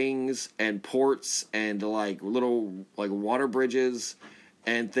with rings and ports and little water bridges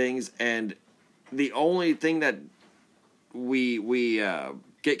and things. And the only thing that we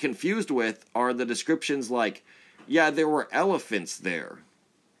get confused with are the descriptions like, yeah, there were elephants there.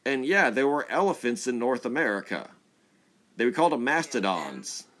 And yeah, there were elephants in North America. They were called them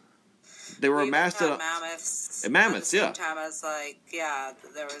mastodons. They were mastodons. Mammoths. Mammoths, yeah. Sometimes,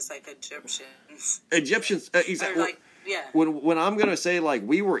 there was Egyptians. Egyptians, exactly. When I'm going to say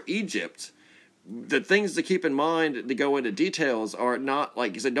we were Egypt, the things to keep in mind to go into details are not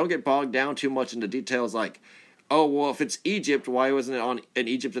like you said. Don't get bogged down too much into details like, oh, well, if it's Egypt, why wasn't it in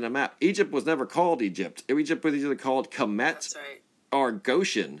Egypt in a map? Egypt was never called Egypt. Egypt was either called Kemet or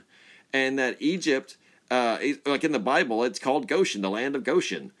Goshen. And that Egypt, like in the Bible, it's called Goshen, the land of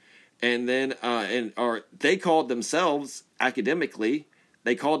Goshen. And then, they called themselves, academically,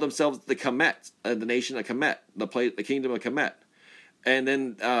 they called themselves the Kemet, the nation of Kemet, the kingdom of Kemet. And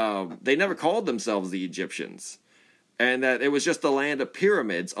then they never called themselves the Egyptians. And that it was just the land of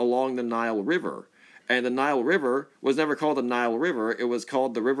pyramids along the Nile River. And the Nile River was never called the Nile River. It was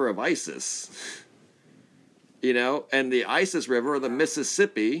called the River of Isis. And the Isis River, or the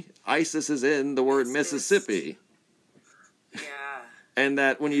Mississippi, ISIS is in the word Mississippi. Yeah. And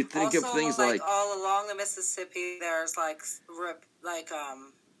that when you think also, of things like all along the Mississippi, there's like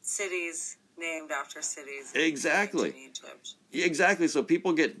cities named after cities. Exactly. In Egypt. Exactly. So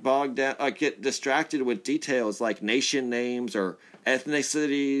people get bogged down, get distracted with details like nation names or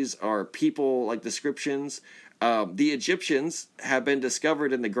ethnicities or people like descriptions. The Egyptians have been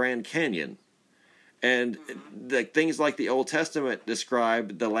discovered in the Grand Canyon. And things like the Old Testament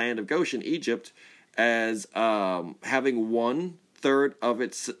describe the land of Goshen, Egypt, as having 1/3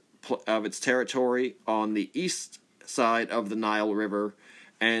 of its territory on the east side of the Nile River,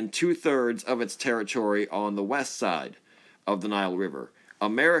 and 2/3 of its territory on the west side of the Nile River.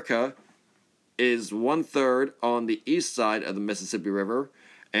 America is 1/3 on the east side of the Mississippi River,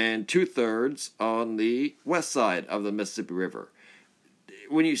 and 2/3 on the west side of the Mississippi River.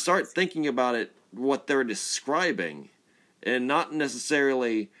 When you start thinking about it, what they're describing, and not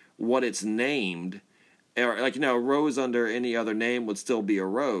necessarily what it's named, or like, a rose under any other name would still be a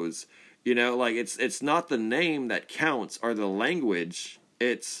rose. Like it's not the name that counts or the language.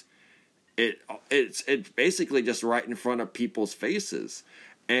 It's basically just right in front of people's faces,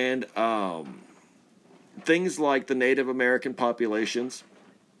 and things like the Native American populations,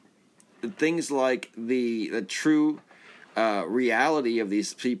 things like the true reality of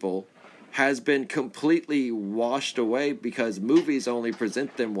these people has been completely washed away because movies only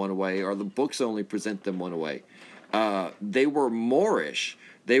present them one way or the books only present them one way. They were Moorish.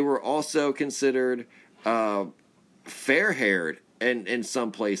 They were also considered fair-haired in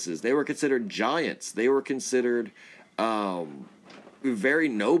some places. They were considered giants. They were considered very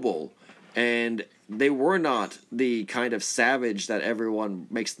noble. And they were not the kind of savage that everyone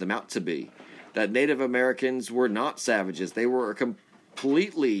makes them out to be. That Native Americans were not savages. They were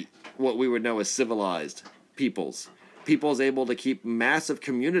completely what we would know as civilized peoples able to keep massive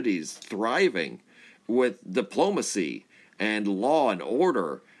communities thriving with diplomacy and law and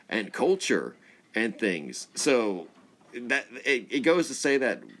order and culture and things. So that it goes to say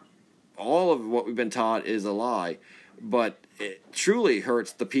that all of what we've been taught is a lie, but it truly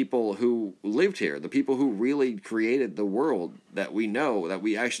hurts the people who lived here, the people who really created the world that we know, that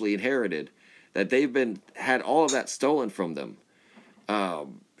we actually inherited, that they've had all of that stolen from them.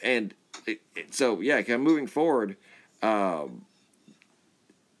 So kind of moving forward, all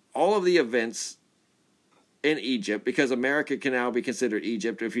of the events in Egypt, because America can now be considered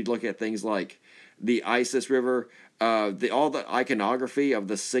Egypt. If you look at things like the Isis River, all the iconography of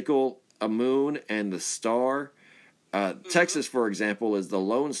the sickle, a moon, and the star. Texas, for example, is the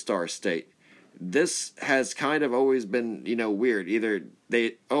Lone Star State. This has kind of always been, weird. Either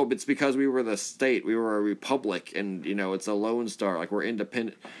it's because we were the state, we were a republic, and, it's a Lone Star, like we're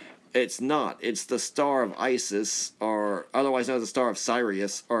independent. It's not. It's the star of Isis, or otherwise known as the star of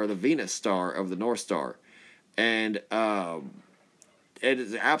Sirius, or the Venus star of the North Star. And it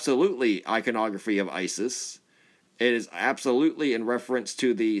is absolutely iconography of Isis. It is absolutely in reference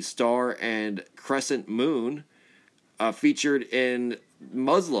to the star and crescent moon featured in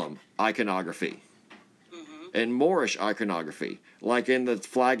Muslim iconography and Moorish iconography, like in the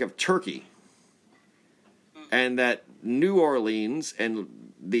flag of Turkey. And that New Orleans and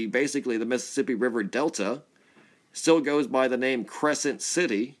basically the Mississippi River Delta still goes by the name Crescent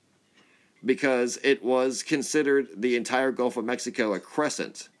City because it was considered the entire Gulf of Mexico a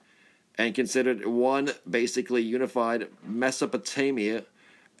crescent and considered one basically unified Mesopotamia.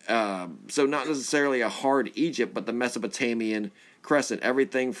 So not necessarily a hard Egypt, but the Mesopotamian crescent.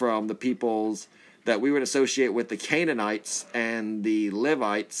 Everything from the peoples that we would associate with the Canaanites and the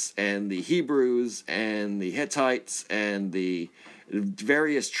Levites and the Hebrews and the Hittites and the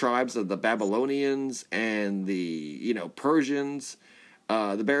various tribes of the Babylonians and the Persians,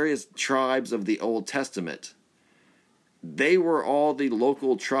 the various tribes of the Old Testament. They were all the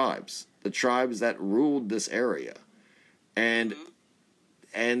local tribes, the tribes that ruled this area. And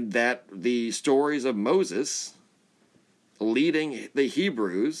that the stories of Moses leading the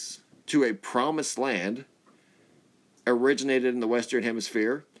Hebrews to a promised land originated in the Western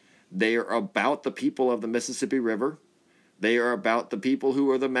Hemisphere. They are about the people of the Mississippi River. They are about the people who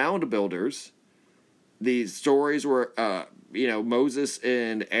are the mound builders. These stories were, Moses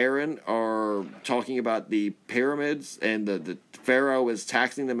and Aaron are talking about the pyramids, and the Pharaoh is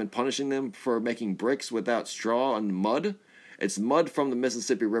taxing them and punishing them for making bricks without straw and mud. It's mud from the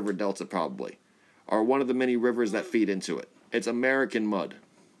Mississippi River Delta, probably, or one of the many rivers that feed into it. It's American mud.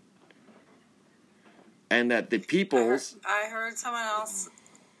 And that the peoples... I heard someone else...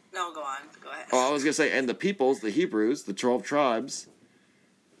 No, go on. Go ahead. Oh, I was going to say, and the peoples, the Hebrews, the 12 tribes,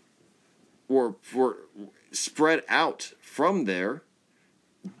 were spread out from there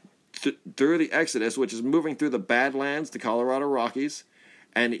through the Exodus, which is moving through the Badlands, the Colorado Rockies,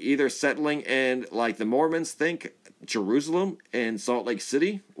 and either settling in, like the Mormons think, Jerusalem and Salt Lake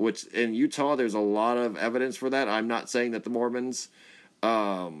City, which in Utah there's a lot of evidence for that. I'm not saying that the Mormons,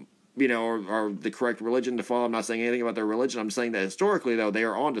 are the correct religion to follow. I'm not saying anything about their religion. I'm saying that historically, though, they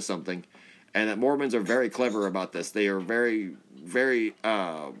are onto something, and that Mormons are very clever about this. They are very, very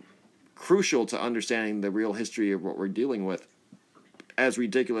crucial to understanding the real history of what we're dealing with. As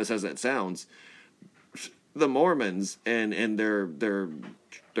ridiculous as it sounds, the Mormons and their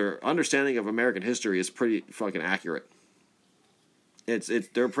understanding of American history is pretty fucking accurate.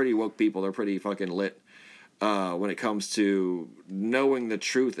 They're pretty woke people. They're pretty fucking lit when it comes to knowing the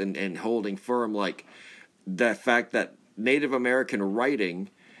truth and holding firm, like the fact that Native American writing,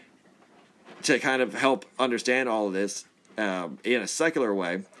 to kind of help understand all of this in a secular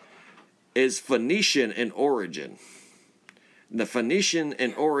way, is Phoenician in origin. The Phoenician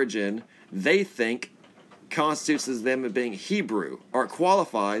in origin, they think, constitutes as them being Hebrew, or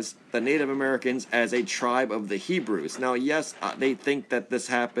qualifies the Native Americans as a tribe of the Hebrews. Now, yes, they think that this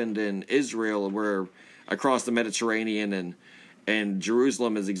happened in Israel, where across the Mediterranean, and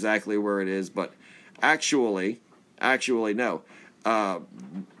Jerusalem is exactly where it is, but actually no.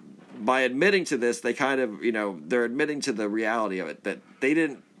 By admitting to this, they kind of, they're admitting to the reality of it, that they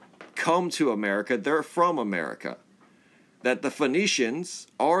didn't come to America, they're from America. That the Phoenicians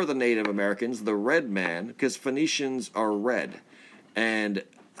are the Native Americans, the red man, because Phoenicians are red. And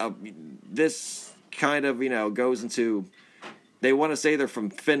this kind of, goes into, they want to say they're from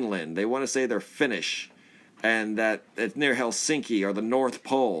Finland, they want to say they're Finnish, and that it's near Helsinki or the North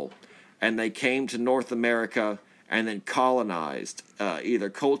Pole, and they came to North America and then colonized, either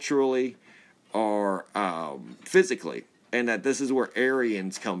culturally or physically. And that this is where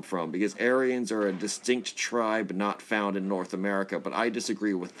Aryans come from, because Aryans are a distinct tribe not found in North America. But I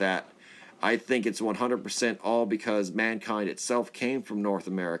disagree with that. I think it's 100% all because mankind itself came from North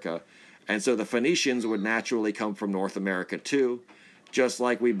America. And so the Phoenicians would naturally come from North America too, just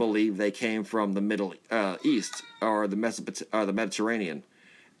like we believe they came from the Middle East or the Mediterranean.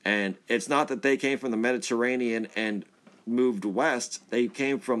 And it's not that they came from the Mediterranean and moved west. They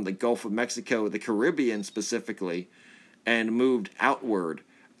came from the Gulf of Mexico, the Caribbean specifically, and moved outward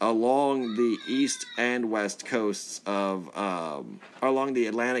along the east and west coasts of, along the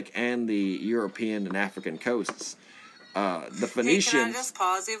Atlantic and the European and African coasts. The Phoenicians... Hey, can I just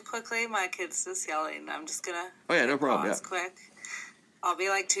pause you quickly? My kid's just yelling. I'm just gonna... Oh yeah, no problem. Pause quick. I'll be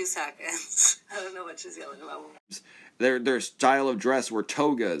like 2 seconds. I don't know what she's yelling about. Their style of dress were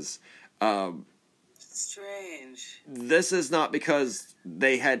togas. Strange. This is not because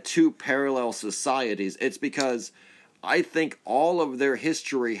they had two parallel societies. It's because I think all of their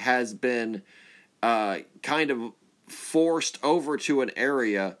history has been kind of forced over to an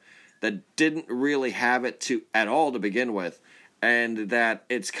area that didn't really have it at all to begin with, and that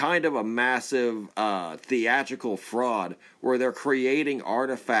it's kind of a massive theatrical fraud where they're creating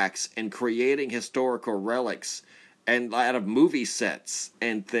artifacts and creating historical relics and out of movie sets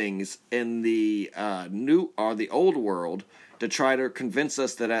and things in the the old world to try to convince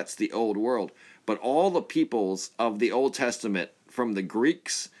us that that's the old world. But all the peoples of the Old Testament, from the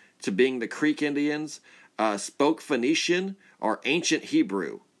Greeks to being the Creek Indians, spoke Phoenician or ancient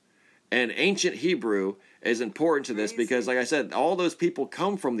Hebrew. And ancient Hebrew is important to this because, like I said, all those people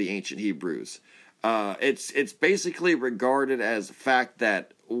come from the ancient Hebrews. It's basically regarded as fact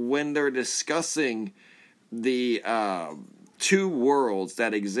that when they're discussing the two worlds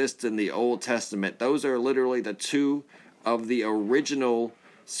that exist in the Old Testament, those are literally the two of the original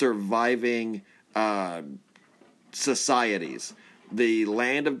surviving societies. The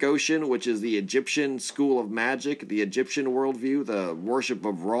land of Goshen, which is the Egyptian school of magic, the Egyptian worldview, the worship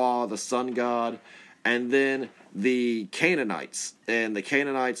of Ra, the sun god, and then the Canaanites. And the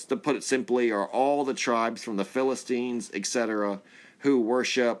Canaanites, to put it simply, are all the tribes from the Philistines, etc., who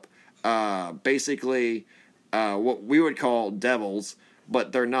worship basically what we would call devils,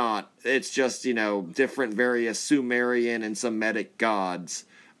 but they're not. It's just, different various Sumerian and Semitic gods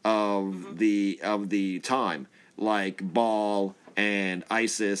of the time, like Baal and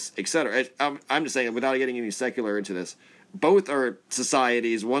Isis, etc. I'm just saying, without getting any secular into this, both are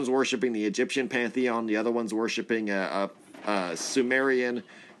societies. One's worshiping the Egyptian pantheon, the other one's worshiping a Sumerian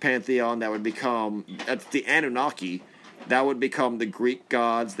pantheon that would become the Anunnaki. That would become the Greek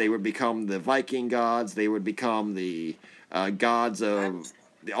gods. They would become the Viking gods. They would become the gods of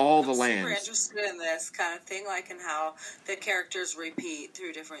all the lands. I'm super interested in this kind of thing, like in how the characters repeat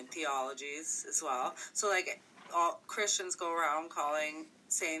through different theologies as well. So, like, all Christians go around calling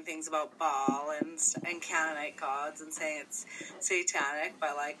saying things about Baal and Canaanite gods and saying it's satanic,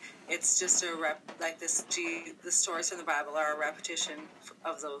 but like it's just the stories from the Bible are a repetition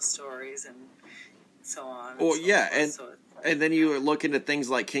of those stories and so on. Well, so yeah, forth. and then you look into things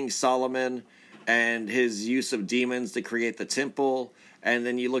like King Solomon and his use of demons to create the temple, and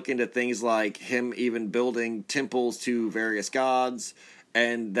then you look into things like him even building temples to various gods,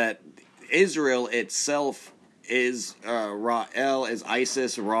 and that Israel itself is Ra-El as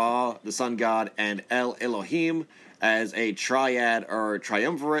Isis, Ra, the sun god, and El Elohim as a triad or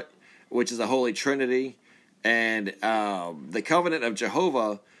triumvirate, which is a holy trinity, and the covenant of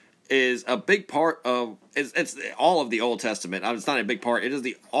Jehovah is a big part of it's all of the Old Testament. It's not a big part. It is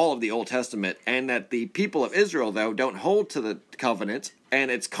all of the Old Testament, and that the people of Israel though don't hold to the covenant, and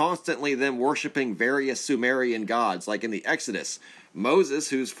it's constantly them worshiping various Sumerian gods, like in the Exodus. Moses,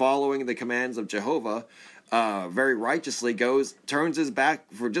 who's following the commands of Jehovah, very righteously turns his back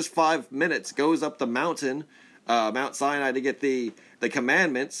for just 5 minutes, goes up the mountain, Mount Sinai, to get the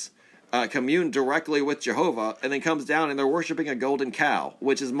commandments. Commune directly with Jehovah, and then comes down and they're worshiping a golden cow,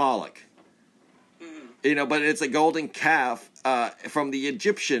 which is Moloch. But it's a golden calf from the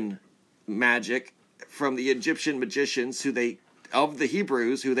Egyptian magic, from the Egyptian magicians of the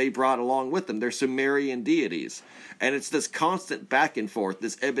Hebrews who they brought along with them. They're Sumerian deities. And it's this constant back and forth,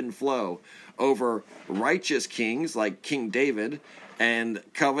 this ebb and flow over righteous kings like King David and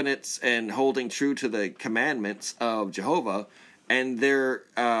covenants and holding true to the commandments of Jehovah, and their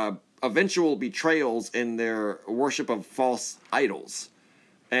eventual betrayals in their worship of false idols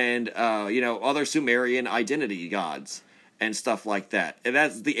and other Sumerian identity gods and stuff like that. And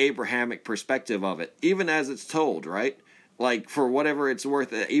that's the Abrahamic perspective of it, even as it's told, right? Like, for whatever it's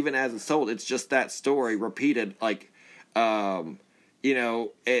worth, even as it's told, it's just that story repeated. Like,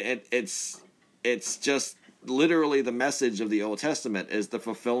 it's just literally the message of the Old Testament is the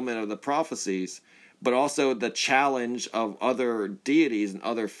fulfillment of the prophecies, but also the challenge of other deities and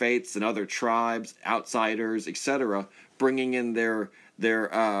other faiths and other tribes, outsiders, etc., bringing in their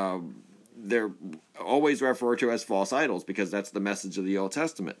always referred to as false idols, because that's the message of the Old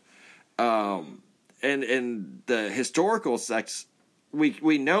Testament. And in the historical sects,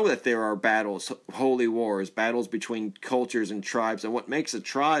 we know that there are battles, holy wars, battles between cultures and tribes, and what makes a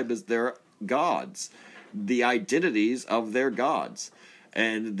tribe is their gods, the identities of their gods,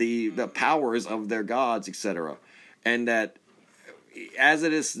 and the powers of their gods, etc. And that, as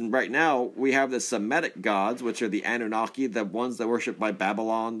it is right now, we have the Semitic gods, which are the Anunnaki, the ones that worshipped by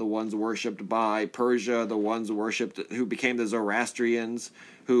Babylon, the ones worshipped by Persia, the ones worshipped who became the Zoroastrians,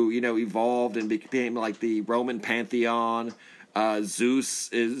 who evolved and became like the Roman pantheon. Zeus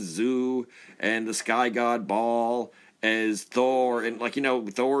is Zu, and the sky god Baal as Thor, and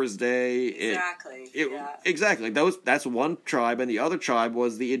Thor's Day. Exactly. That's one tribe, and the other tribe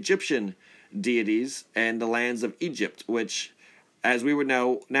was the Egyptian deities and the lands of Egypt, which, as we would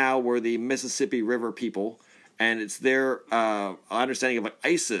know now, were the Mississippi River people, and it's their understanding of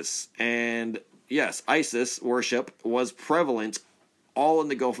Isis. And yes, Isis worship was prevalent all in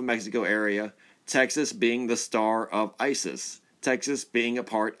the Gulf of Mexico area, Texas being the star of Isis, Texas being a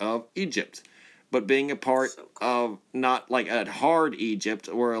part of Egypt, but being a part of not like a hard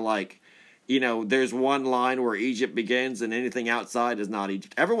Egypt where there's one line where Egypt begins and anything outside is not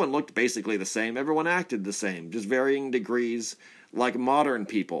Egypt. Everyone looked basically the same. Everyone acted the same, just varying degrees, like modern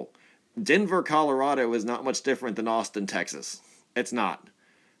people. Denver, Colorado is not much different than Austin, Texas. It's not.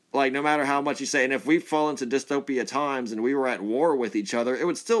 Like, no matter how much you say, and if we fall into dystopia times and we were at war with each other, it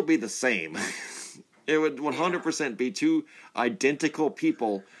would still be the same. It would 100% be two identical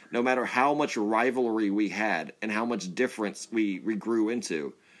people, no matter how much rivalry we had and how much difference we grew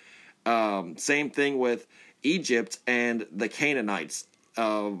into. Same thing with Egypt and the Canaanites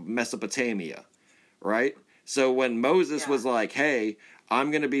of Mesopotamia, right? So when Moses was like, hey,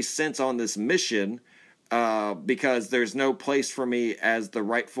 I'm going to be sent on this mission because there's no place for me as the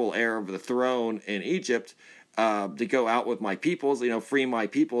rightful heir of the throne in Egypt to go out with my peoples, free my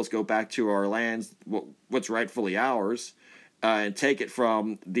peoples, go back to our lands, what's rightfully ours, and take it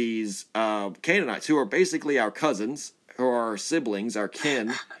from these Canaanites, who are basically our cousins, who are our siblings, our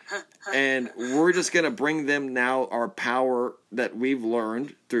kin, and we're just going to bring them now our power that we've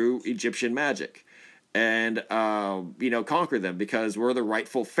learned through Egyptian magic, and conquer them because we're the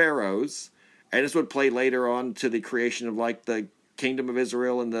rightful pharaohs. And this would play later on to the creation of the Kingdom of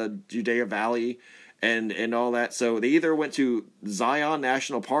Israel and the Judea Valley and all that. So they either went to Zion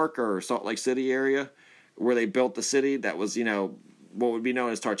National Park or Salt Lake City area, where they built the city that was, what would be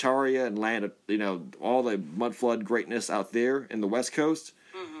known as Tartaria, and land, all the mud flood greatness out there in the West Coast,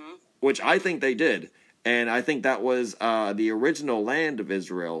 which I think they did. and I think that was the original land of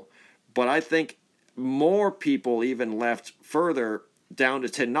Israel. But I think more people even left further down to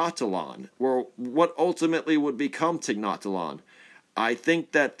Tenochtitlan, where what ultimately would become Tenochtitlan. I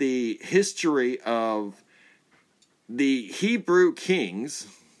think that the history of the Hebrew kings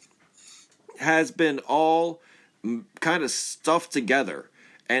has been all kind of stuffed together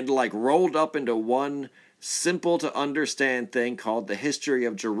and like rolled up into one simple to understand thing called the history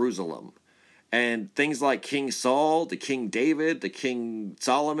of Jerusalem. And things like King Saul, the King David, the King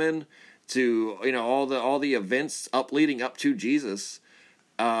Solomon, to all the events leading up to Jesus,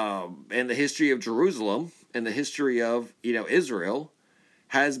 and the history of Jerusalem and the history of Israel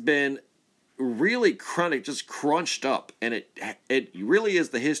has been really chronic, just crunched up, and it really is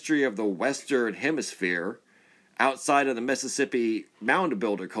the history of the Western Hemisphere outside of the Mississippi mound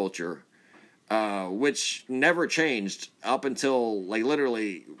builder culture, which never changed up until like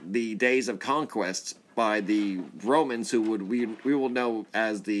literally the days of conquest by the Romans, who we will know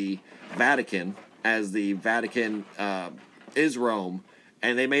as the Vatican, is Rome,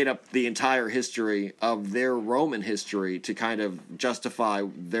 and they made up the entire history of their Roman history to kind of justify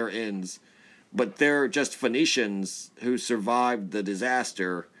their ends. But they're just Phoenicians who survived the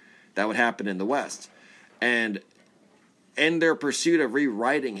disaster that would happen in the West. And in their pursuit of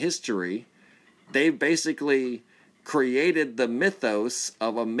rewriting history, they basically created the mythos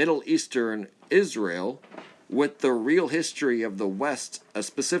of a Middle Eastern Israel with the real history of the West,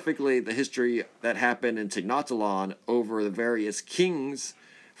 specifically the history that happened in Tenochtitlan over the various kings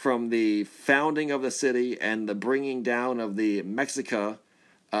from the founding of the city and the bringing down of the Mexica,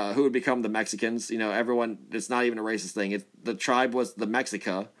 who would become the Mexicans. Everyone, it's not even a racist thing. The tribe was the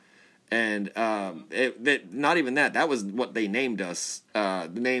Mexica. And not even that. That was what they named us,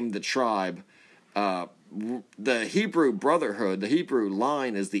 named the tribe. The Hebrew Brotherhood, the Hebrew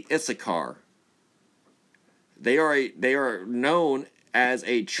line is the Issachar. They are known as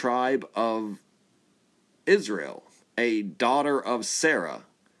a tribe of Israel, a daughter of Sarah,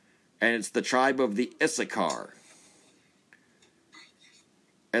 and it's the tribe of the Issachar.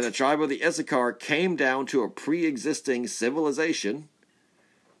 And the tribe of the Issachar came down to a pre-existing civilization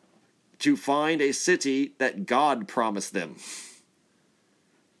to find a city that God promised them.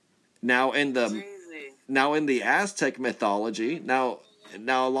 Now in the Aztec mythology, now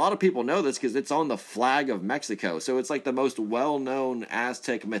a lot of people know this because it's on the flag of Mexico. So it's like the most well-known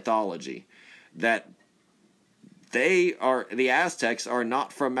Aztec mythology, that the Aztecs are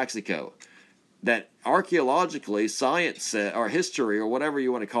not from Mexico. That archaeologically, science or history or whatever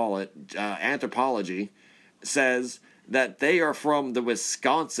you want to call it, anthropology, says that they are from the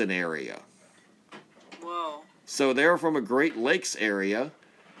Wisconsin area. Whoa. So they're from a Great Lakes area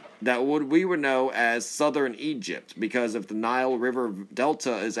that we would know as southern Egypt, because if the Nile River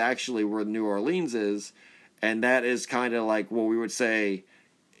Delta is actually where New Orleans is, and that is kind of like what we would say,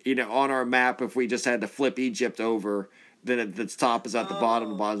 on our map, if we just had to flip Egypt over, then the top is at the bottom,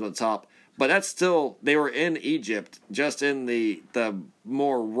 the bottom is at the top. But that's still, they were in Egypt, just in the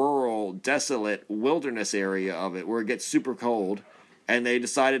more rural, desolate wilderness area of it, where it gets super cold, and they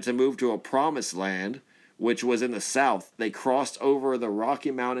decided to move to a promised land, which was in the south. They crossed over the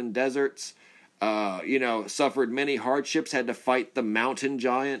Rocky Mountain deserts, suffered many hardships, had to fight the mountain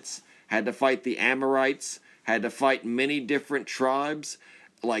giants, had to fight the Amorites, had to fight many different tribes,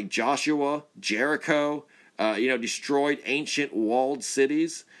 like Joshua, Jericho, destroyed ancient walled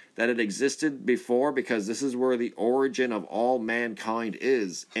cities that had existed before, because this is where the origin of all mankind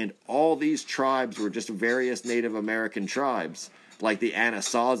is. And all these tribes were just various Native American tribes, like the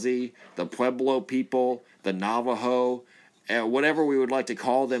Anasazi, the Pueblo people, the Navajo, whatever we would like to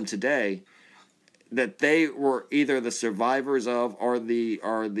call them today, that they were either the survivors of or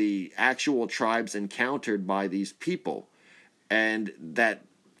the actual tribes encountered by these people. And that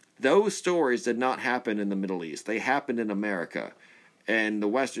those stories did not happen in the Middle East. They happened in America and the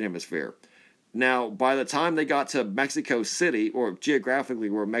Western Hemisphere. Now, by the time they got to Mexico City, or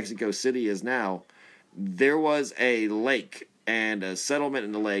geographically where Mexico City is now, there was a lake and a settlement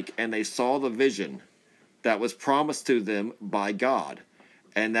in the lake, and they saw the vision that was promised to them by God.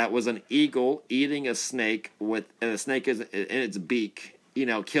 And that was an eagle eating a snake, and the snake is in its beak,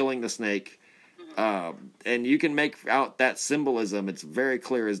 killing the snake. And you can make out that symbolism. It's very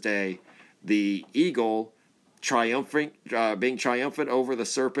clear as day. The eagle being triumphant over the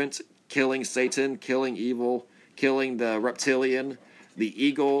serpent, killing Satan, killing evil, killing the reptilian. The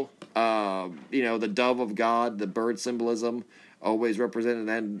eagle, the dove of God, the bird symbolism, always represented.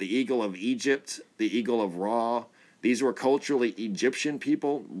 And the eagle of Egypt, the eagle of Ra. These were culturally Egyptian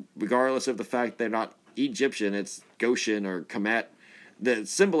people, regardless of the fact they're not Egyptian. It's Goshen or Kemet. The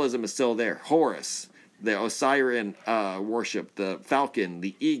symbolism is still there. Horus, the Osirian worship, the falcon,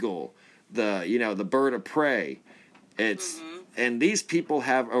 the eagle, the bird of prey. And these people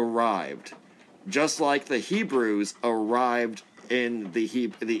have arrived, just like the Hebrews arrived in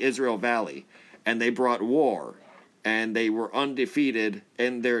the Israel Valley, and they brought war, and they were undefeated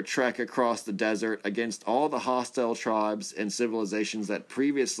in their trek across the desert against all the hostile tribes and civilizations that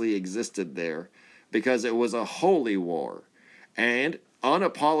previously existed there, because it was a holy war. And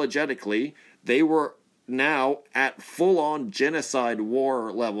unapologetically, they were now at full-on genocide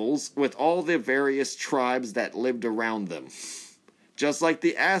war levels with all the various tribes that lived around them. Just like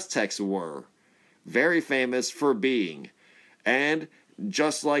the Aztecs were. Very famous for being. And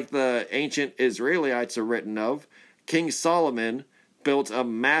just like the ancient Israelites are written of, King Solomon built a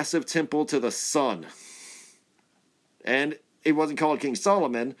massive temple to the sun. And he wasn't called King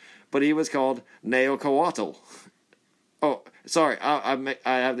Solomon, but he was called Neocoatl. Oh, sorry, I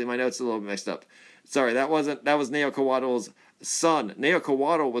have my notes a little mixed up. Sorry, that was Neocoatl's son.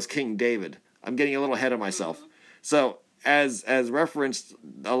 Neocoatl was King David. I'm getting a little ahead of myself. So, as referenced,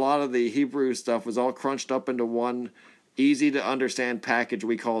 a lot of the Hebrew stuff was all crunched up into one easy to understand package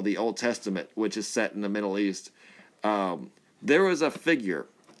we call the Old Testament, which is set in the Middle East. There was a figure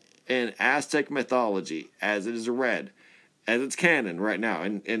in Aztec mythology, as it is read, as it's canon right now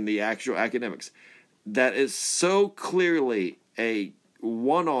in the actual academics, that is so clearly a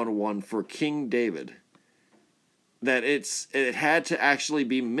one-on-one for King David that it had to actually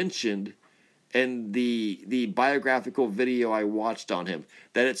be mentioned in the biographical video I watched on him,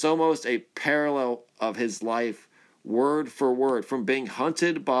 that it's almost a parallel of his life word for word, from being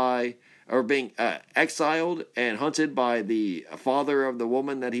hunted by or being exiled and hunted by the father of the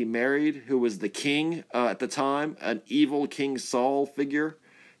woman that he married, who was the king at the time, an evil King Saul figure,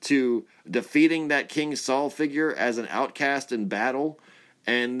 to defeating that King Saul figure as an outcast in battle,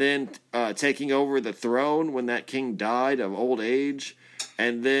 and then taking over the throne when that king died of old age,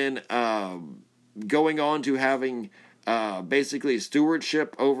 and then going on to having basically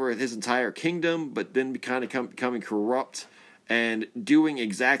stewardship over his entire kingdom, but then kind of becoming corrupt and doing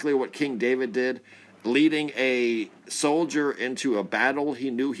exactly what King David did, leading a soldier into a battle he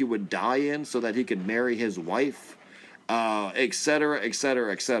knew he would die in so that he could marry his wife, etc.,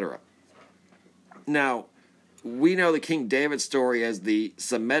 etc., etc. Now, we know the King David story as the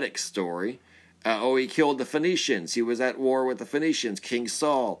Semitic story. He killed the Phoenicians. He was at war with the Phoenicians, King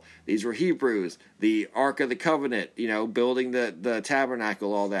Saul. These were Hebrews. The Ark of the Covenant, building the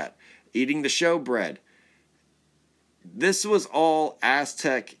tabernacle, all that. Eating the showbread. This was all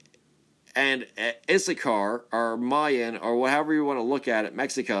Aztec and Issachar, or Mayan, or however you want to look at it,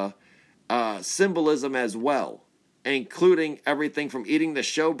 Mexica, symbolism as well, including everything from eating the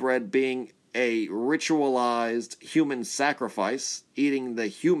showbread being a ritualized human sacrifice, eating the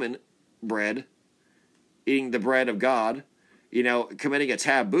human bread, eating the bread of God, committing a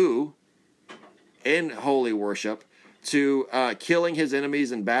taboo in holy worship, to killing his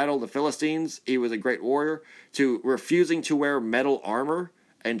enemies in battle, the Philistines. He was a great warrior. To refusing to wear metal armor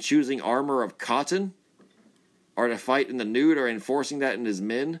and choosing armor of cotton, or to fight in the nude, or enforcing that in his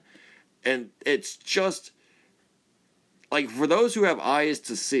men. And it's just, like, for those who have eyes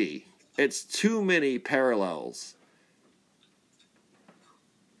to see, it's too many parallels.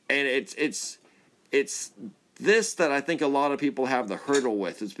 And it's this that I think a lot of people have the hurdle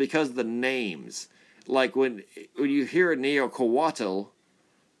with. It's because of the names. Like when you hear Neocoatl,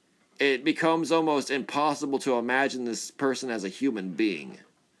 it becomes almost impossible to imagine this person as a human being.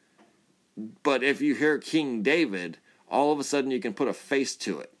 But if you hear King David, all of a sudden you can put a face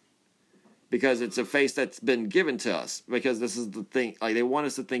to it. Because it's a face that's been given to us. Because this is the thing, like, they want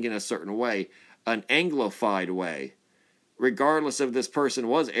us to think in a certain way, an Anglified way, regardless if this person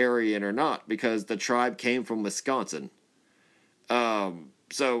was Aryan or not, because the tribe came from Wisconsin.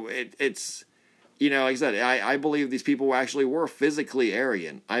 So it's, like I said, I believe these people actually were physically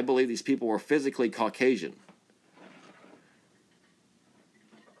Aryan. I believe these people were physically Caucasian.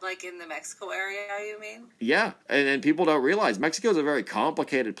 Like in the Mexico area, you mean? Yeah, and people don't realize Mexico is a very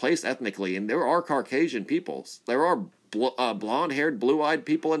complicated place ethnically, and there are Caucasian peoples. There are blonde-haired, blue-eyed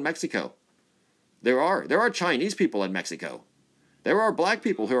people in Mexico. There are Chinese people in Mexico. There are black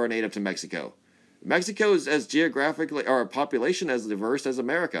people who are native to Mexico. Mexico is as geographically, or a population as diverse as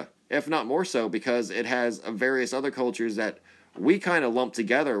America, if not more so, because it has various other cultures that we kind of lump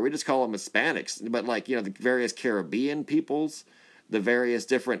together. We just call them Hispanics, but the various Caribbean peoples, the various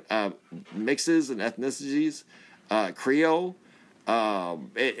different mixes and ethnicities, Creole.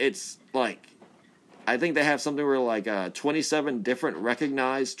 It's like, I think they have something where 27 different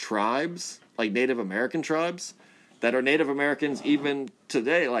recognized tribes, like Native American tribes. that are Native Americans even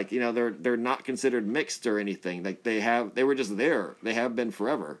today. Like, you know, they're not considered mixed or anything. Like they were just there. They have been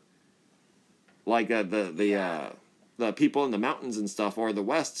forever. Like the people in the mountains and stuff, or the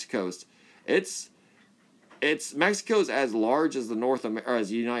West Coast. It's Mexico's as large as as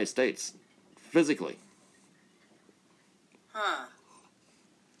the United States, physically. Huh.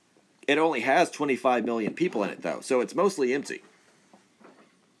 It only has 25 million people in it, though, so it's mostly empty.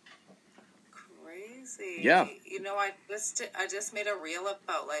 Crazy. Yeah. You know, I just made a reel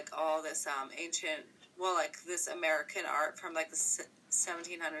about like all this ancient, well, like this American art from like the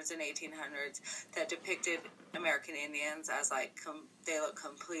 1700s and 1800s that depicted American Indians as like they look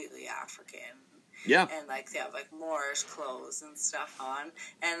completely African. Yeah. And like they have like Moorish clothes and stuff on,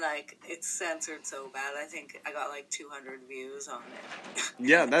 and like it's censored so bad. I think I got like 200 views on it.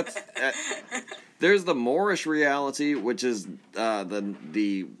 Yeah, that's there's the Moorish reality, which is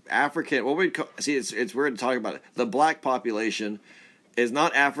the African. What we see, it's weird to talk about it. The black population is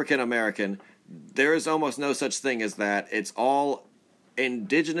not African American. There is almost no such thing as that. It's all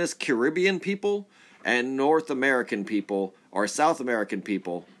indigenous Caribbean people and North American people or South American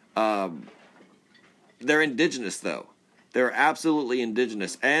people. They're indigenous, though. They're absolutely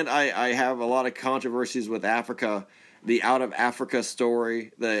indigenous. And I have a lot of controversies with Africa, the Out of Africa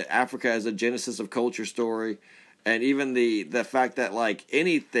story, the Africa as a genesis of culture story, and even the fact that, like,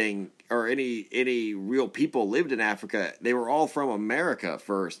 anything or any real people lived in Africa, they were all from America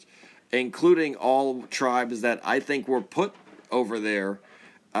first, including all tribes that I think were put over there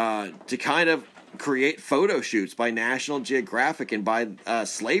to kind of create photo shoots by National Geographic and by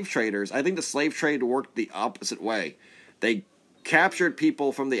slave traders. I think the slave trade worked the opposite way. They captured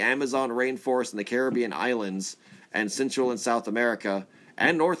people from the Amazon rainforest and the Caribbean islands and Central and South America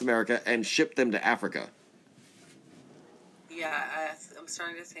and North America and shipped them to Africa. Yeah, I'm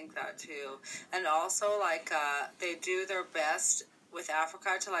starting to think that too. And also, like, they do their best with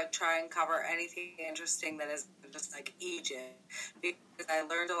Africa to like try and cover anything interesting that is just like Egypt, because I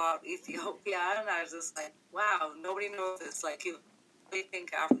learned a lot of Ethiopia, and I was just like, wow, nobody knows this. Like, you really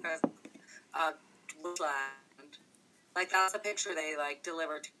think Africa is land. Like, that's the picture they like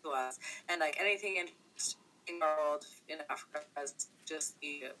deliver to us, and like anything interesting in the world in Africa is just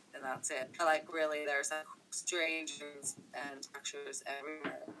Egypt, and that's it. But, like, really, there's like strangers and structures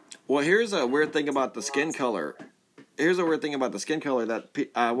everywhere. Well, here's a weird thing about the skin color. Here's a weird thing about the skin color that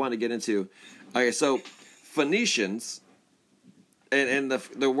I want to get into. Okay, so Phoenicians, and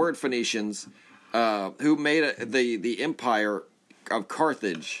the word Phoenicians, who made the empire of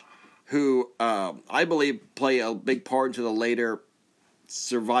Carthage, who I believe play a big part into the later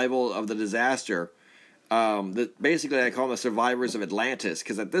survival of the disaster. Basically, I call them the survivors of Atlantis,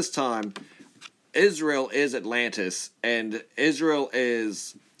 because at this time, Israel is Atlantis, and Israel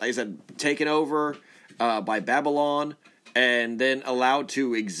is, like I said, taken over by Babylon, and then allowed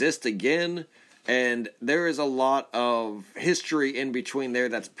to exist again. And there is a lot of history in between there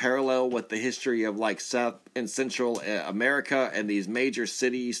that's parallel with the history of like South and Central America and these major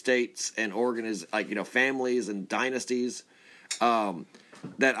city states and families and dynasties that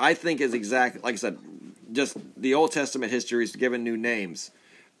I think is exact. Like I said, just the Old Testament history is given new names,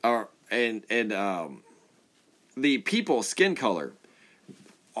 and the people's skin color.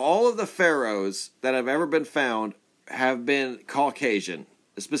 All of the pharaohs that have ever been found have been Caucasian,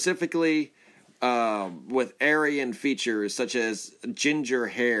 specifically with Aryan features such as ginger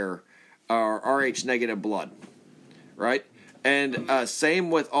hair or Rh negative blood, right? And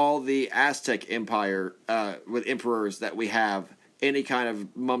same with all the Aztec Empire with emperors that we have, any kind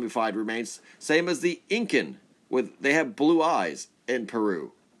of mummified remains. Same as the Incan, they have blue eyes in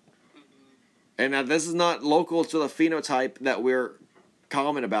Peru. And now this is not local to the phenotype that we're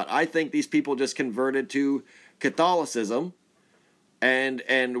common about. I think these people just converted to Catholicism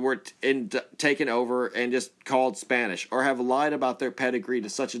and were taken over and just called Spanish, or have lied about their pedigree to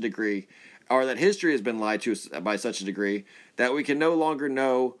such a degree, or that history has been lied to by such a degree that we can no longer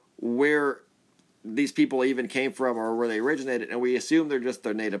know where these people even came from or where they originated, and we assume they're just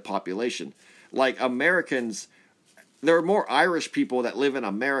their native population. Like Americans, there are more Irish people that live in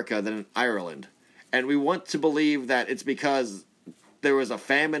America than in Ireland, and we want to believe that it's because there was a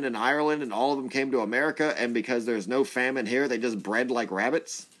famine in Ireland and all of them came to America, and because there's no famine here, they just bred like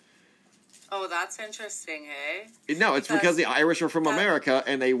rabbits. Oh, that's interesting, hey? No, it's because the Irish are from America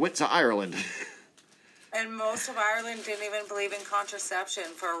and they went to Ireland. And most of Ireland didn't even believe in contraception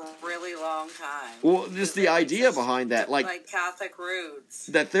for a really long time. Well, just the idea behind that, like Catholic roots.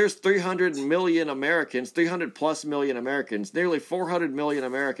 That there's 300 million Americans, 300 plus million Americans, nearly 400 million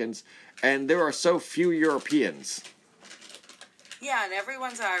Americans, and there are so few Europeans. Yeah, and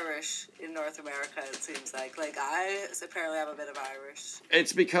everyone's Irish in North America, it seems like. Like, I apparently have a bit of Irish.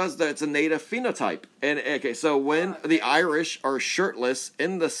 It's because it's a native phenotype. And, okay, so when the Irish are shirtless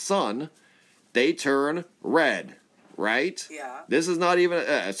in the sun, they turn red, right? Yeah. This is not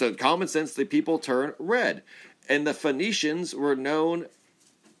even... so common sense, the people turn red. And the Phoenicians were known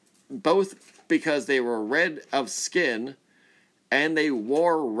both because they were red of skin and they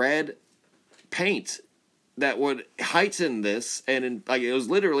wore red paint that would heighten this, and it was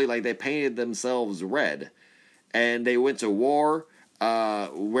literally like they painted themselves red, and they went to war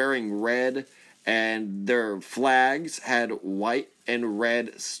wearing red, and their flags had white and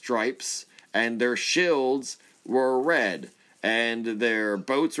red stripes, and their shields were red, and their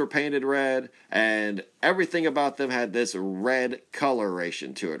boats were painted red, and everything about them had this red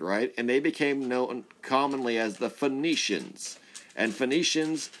coloration to it, right? And they became known commonly as the Phoenicians. And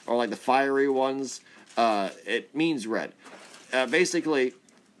Phoenicians are like the fiery ones. It means red. Basically,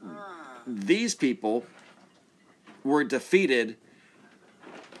 these people were defeated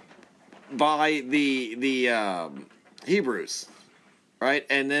by the Hebrews, right?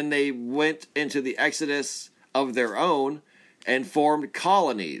 And then they went into the exodus of their own and formed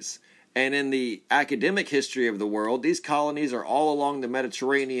colonies. And in the academic history of the world, these colonies are all along the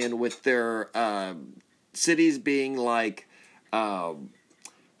Mediterranean, with their cities being like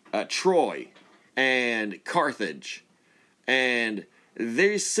Troy and Carthage. And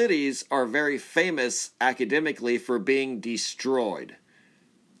these cities are very famous academically for being destroyed.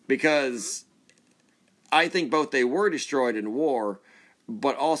 Because I think both they were destroyed in war,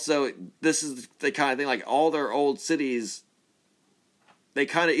 but also this is the kind of thing, like all their old cities, they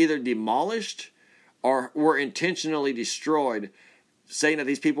kind of either demolished or were intentionally destroyed, saying that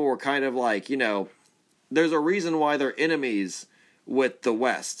these people were kind of like, there's a reason why they're enemies with the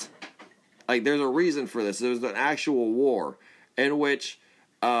West. Like, there's a reason for this. There's an actual war in which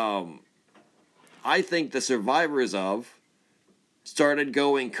I think the survivors of started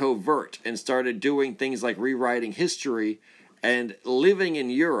going covert and started doing things like rewriting history and living in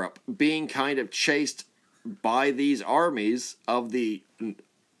Europe, being kind of chased by these armies of the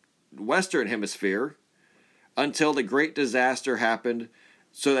Western Hemisphere until the Great Disaster happened,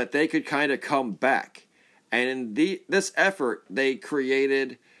 so that they could kind of come back. And in this effort, they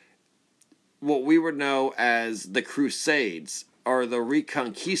created what we would know as the Crusades, or the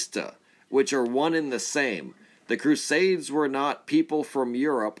Reconquista, which are one and the same. The Crusades were not people from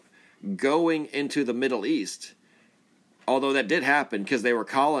Europe going into the Middle East, although that did happen because they were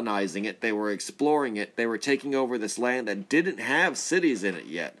colonizing it, they were exploring it, they were taking over this land that didn't have cities in it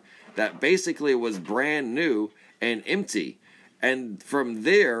yet, that basically was brand new and empty. And from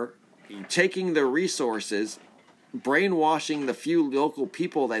there, taking the resources, brainwashing the few local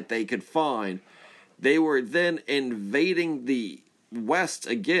people that they could find, they were then invading the West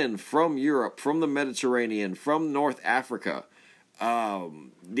again from Europe, from the Mediterranean, from North Africa,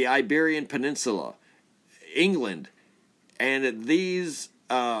 the Iberian Peninsula, England. And these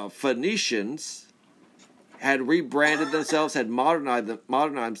Phoenicians had rebranded themselves, had modernized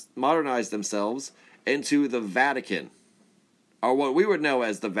themselves into the Vatican, or what we would know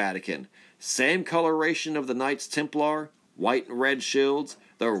as the Vatican. Same coloration of the Knights Templar, white and red shields,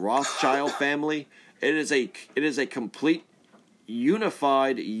 the Rothschild family. It is a complete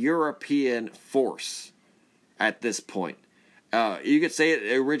unified European force at this point. You could say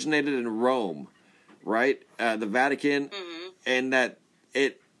it originated in Rome, right? The Vatican, and that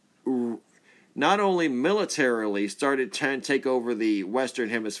it not only militarily started trying to take over the Western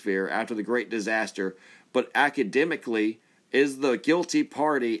Hemisphere after the Great Disaster, but academically is the guilty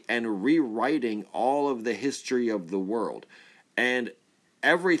party and rewriting all of the history of the world. And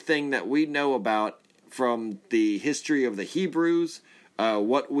everything that we know about from the history of the Hebrews,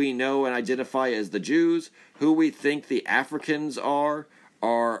 what we know and identify as the Jews, who we think the Africans are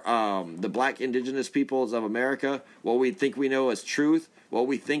the black indigenous peoples of America, what we think we know as truth, what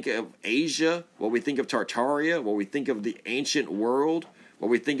we think of Asia, what we think of Tartaria, what we think of the ancient world, what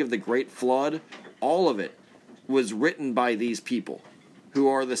we think of the Great Flood, all of it was written by these people, who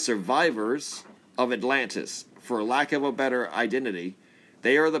are the survivors of Atlantis, for lack of a better identity.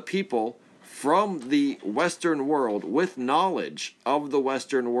 They are the people from the Western world with knowledge of the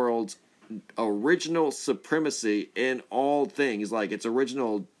Western world's original supremacy in all things, like its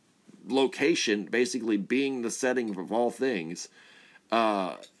original location basically being the setting of all things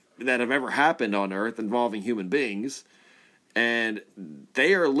that have ever happened on Earth involving human beings. And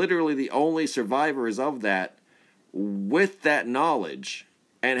they are literally the only survivors of that with that knowledge,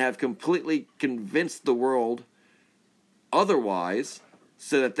 and have completely convinced the world otherwise,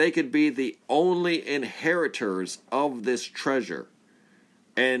 so that they could be the only inheritors of this treasure.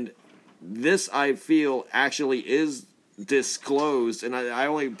 And this, I feel, actually is disclosed, and I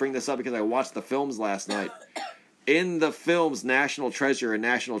only bring this up because I watched the films last night, in the films National Treasure and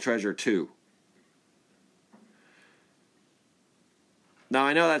National Treasure 2. Now,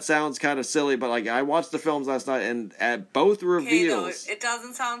 I know that sounds kind of silly, but like I watched the films last night, and at both reveals... It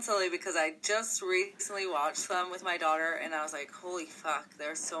doesn't sound silly because I just recently watched them with my daughter, and I was like, holy fuck,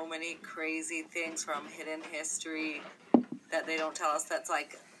 there's so many crazy things from hidden history that they don't tell us that's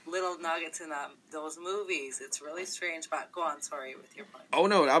like little nuggets in those movies. It's really strange, but go on, sorry, with your point. Oh,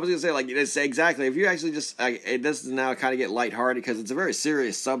 no, I was going to say, like, it's exactly, if you actually just, it does now kind of get lighthearted because it's a very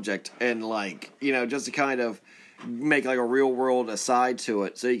serious subject, and like, you know, just to kind of make like a real world aside to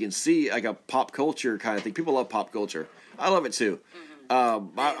it, so you can see like a pop culture kind of thing. People love pop culture. I love it too.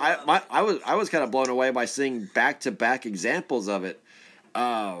 Mm-hmm. I was kind of blown away by seeing back to back examples of it.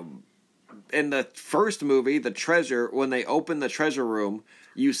 In the first movie, The Treasure, when they open the treasure room,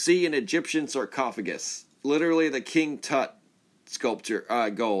 you see an Egyptian sarcophagus, literally the King Tut sculpture,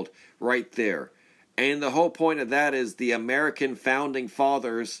 gold, right there. And the whole point of that is the American founding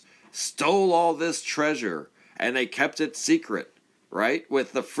fathers stole all this treasure. And they kept it secret, right?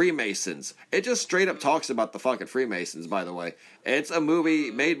 With the Freemasons. It just straight up talks about the fucking Freemasons, by the way. It's a movie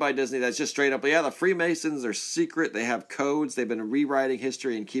made by Disney that's just straight up, yeah, the Freemasons are secret. They have codes. They've been rewriting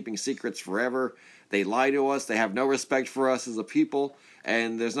history and keeping secrets forever. They lie to us. They have no respect for us as a people.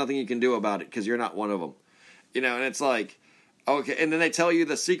 And there's nothing you can do about it because you're not one of them. You know, and it's like, okay. And then they tell you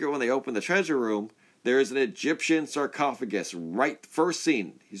the secret when they open the treasure room. There's an Egyptian sarcophagus right, first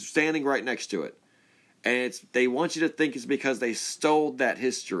scene. He's standing right next to it. And they want you to think it's because they stole that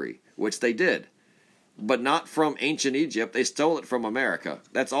history, which they did. But not from ancient Egypt. They stole it from America.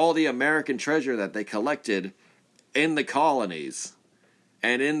 That's all the American treasure that they collected in the colonies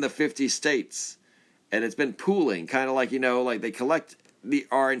and in the 50 states. And it's been pooling, kind of like, you know, like they collect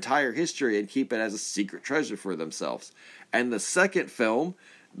our entire history and keep it as a secret treasure for themselves. And the second film,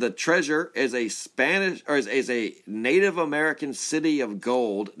 The Treasure, is is a Native American city of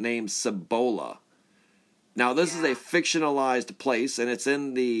gold named Cibola. Now, this is a fictionalized place, and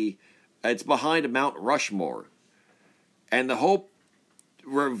it's behind Mount Rushmore. And the whole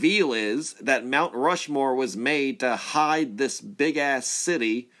reveal is that Mount Rushmore was made to hide this big-ass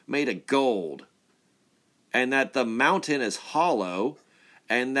city made of gold. And that the mountain is hollow,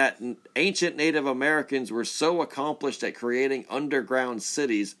 and that ancient Native Americans were so accomplished at creating underground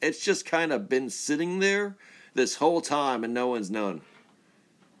cities, it's just kind of been sitting there this whole time, and no one's known.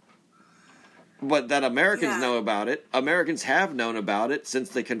 But that Americans know about it. Americans have known about it since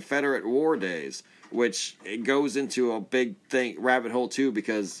the Confederate War days, which it goes into a big rabbit hole too,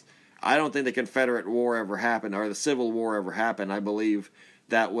 because I don't think the Confederate War ever happened, or the Civil War ever happened. I believe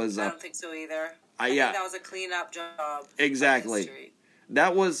that was... I don't think so either. I think that was a cleanup job. Exactly.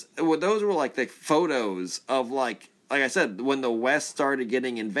 That was... Well, those were like the photos of like I said, when the West started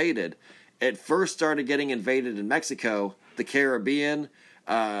getting invaded. It first started getting invaded in Mexico, the Caribbean...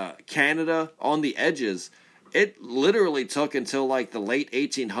 Canada, on the edges. It literally took until like the late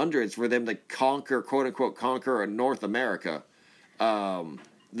 1800s for them to conquer, quote unquote, conquer North America.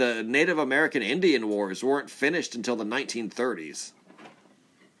 The Native American Indian Wars weren't finished until the 1930s.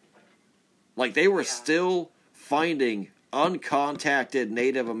 Like they were still finding uncontacted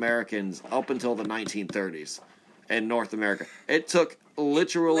Native Americans up until the 1930s in North America. It took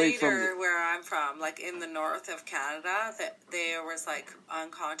literally later where I'm from, like in the north of Canada, that there was like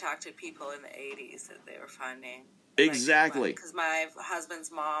uncontacted people in the 80s that they were finding. Exactly. Because my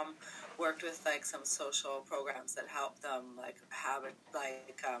husband's mom worked with like some social programs that helped them like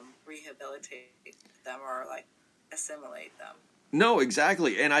rehabilitate them or like assimilate them. No,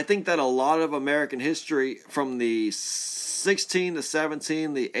 exactly. And I think that a lot of American history from the 16 to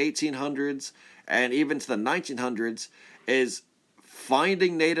 17, the 1800s, and even to the 1900s is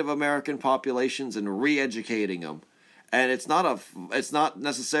finding Native American populations and re-educating them. And it's not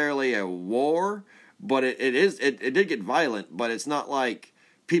necessarily a war, but it did get violent, but it's not like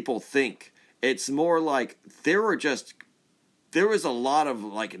people think. It's more like there was a lot of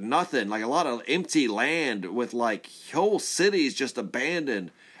like nothing, like a lot of empty land with like whole cities just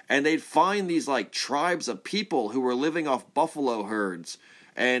abandoned, and they'd find these like tribes of people who were living off buffalo herds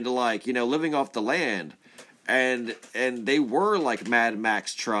and like, you know, living off the land. And they were like Mad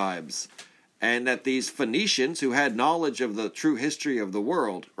Max tribes. And that these Phoenicians who had knowledge of the true history of the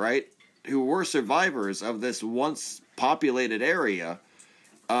world, right, who were survivors of this once populated area,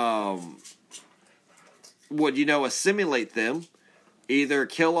 would, you know, assimilate them, either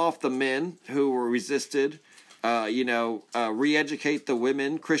kill off the men who were resisted re-educate the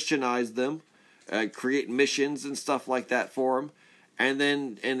women, Christianize them, create missions and stuff like that for them, and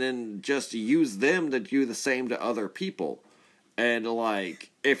then just use them to do the same to other people. And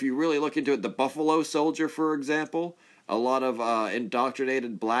like, if you really look into it, the Buffalo Soldier, for example, a lot of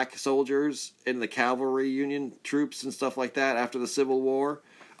indoctrinated black soldiers in the cavalry Union troops and stuff like that after the Civil War.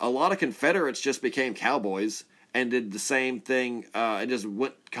 A lot of Confederates just became cowboys and did the same thing and just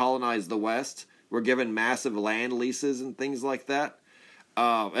colonized the West. Were given massive land leases and things like that.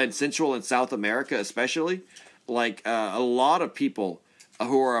 And Central and South America especially. Like a lot of people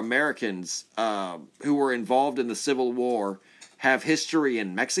who are Americans who were involved in the Civil War have history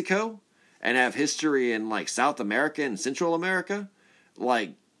in Mexico and have history in like South America and Central America.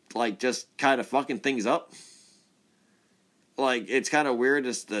 Like just kind of fucking things up. Like, it's kind of weird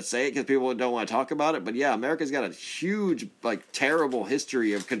to say it because people don't want to talk about it. But yeah, America's got a huge, like, terrible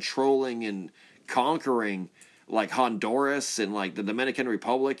history of controlling and conquering, like, Honduras and, like, the Dominican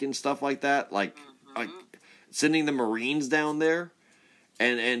Republic and stuff like that. Like sending the Marines down there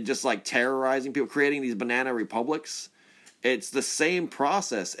and just, like, terrorizing people, creating these banana republics. It's the same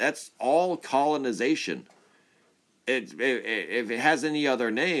process. That's all colonization. If it has any other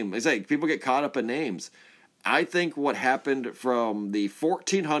name, it's like people get caught up in names. I think what happened from the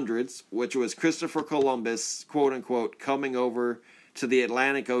 1400s, which was Christopher Columbus, quote unquote, coming over to the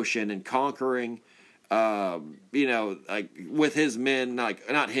Atlantic Ocean and conquering, like with his men,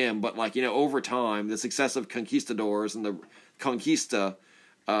 like not him, but like, over time, the successive conquistadors and the conquista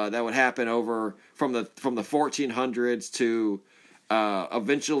that would happen over from the 1400s to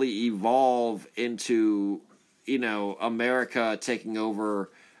eventually evolve into, America taking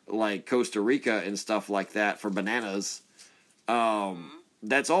over like Costa Rica and stuff like that for bananas.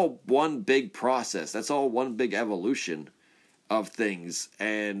 That's all one big process. That's all one big evolution of things.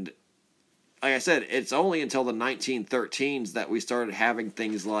 And like I said, it's only until the 1913s that we started having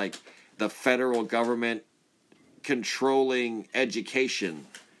things like the federal government controlling education.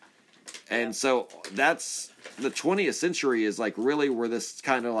 And so that's the 20th century is like really where this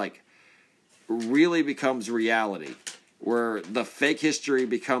kind of like really becomes reality. Where the fake history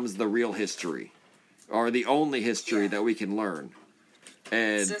becomes the real history, or the only history that we can learn.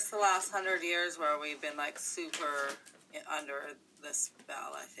 And it's just the last 100 years where we've been like super under this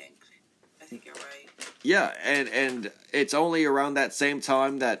spell. I think you're right. Yeah, and it's only around that same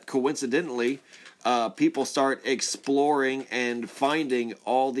time that coincidentally, people start exploring and finding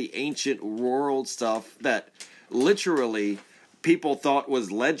all the ancient world stuff that literally people thought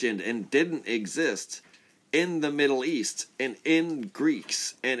was legend and didn't exist. In the Middle East and in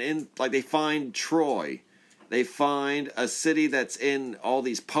Greeks and in like they find Troy, they find a city that's in all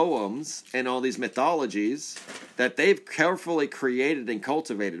these poems and all these mythologies that they've carefully created and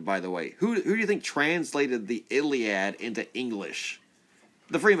cultivated. By the way, who do you think translated the Iliad into English?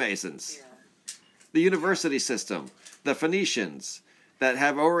 The Freemasons, the university system, the Phoenicians that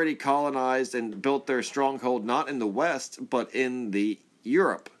have already colonized and built their stronghold not in the West but in the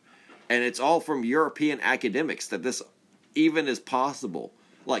Europe. And it's all from European academics that this even is possible.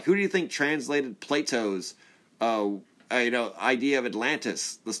 Like, who do you think translated Plato's, idea of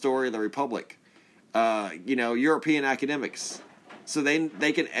Atlantis, the story of the Republic? European academics. So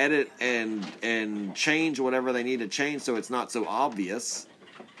they can edit and change whatever they need to change so it's not so obvious.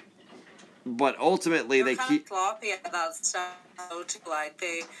 But ultimately, they're they keep sloppy at that stuff. Like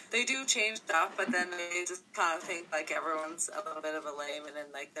they do change stuff, but then they just kind of think like everyone's a little bit of a layman,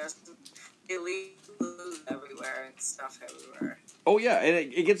 and like there's elite everywhere and stuff everywhere. Oh yeah,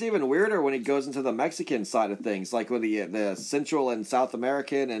 and it gets even weirder when it goes into the Mexican side of things, like with the Central and South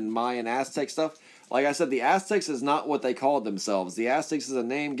American and Mayan Aztec stuff. Like I said, the Aztecs is not what they called themselves. The Aztecs is a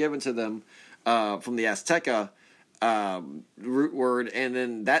name given to them from the Azteca root word, and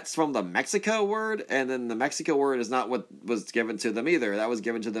then that's from the Mexico word, and then the Mexico word is not what was given to them either. That was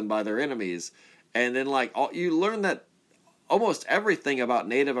given to them by their enemies. And then like you learn that almost everything about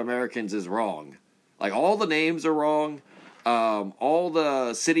Native Americans is wrong. Like all the names are wrong, all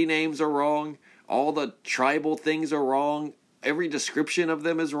the city names are wrong, all the tribal things are wrong, every description of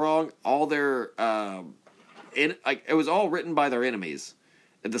them is wrong, all their it was all written by their enemies,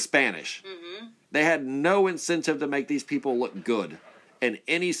 the Spanish. Mm-hmm. They had no incentive to make these people look good in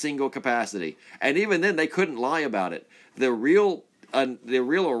any single capacity. And even then, they couldn't lie about it. The real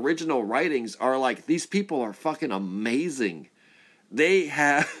original writings are like, these people are fucking amazing. They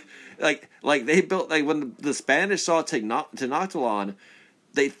have, like they built, like when the Spanish saw Tenochtitlan,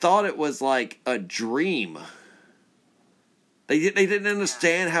 they thought it was like a dream. They didn't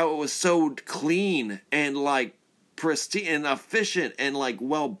understand how it was so clean and like pristine and efficient and like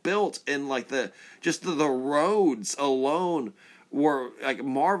well built, and like the roads alone were like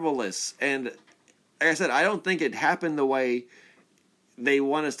marvelous. And like I said, I don't think it happened the way they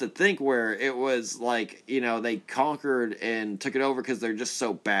want us to think, where it was like, they conquered and took it over because they're just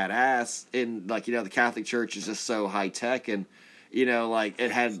so badass. And like, the Catholic Church is just so high tech, and like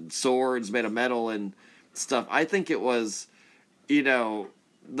it had swords made of metal and stuff. I think it was,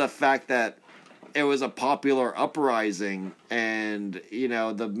 the fact that it was a popular uprising, and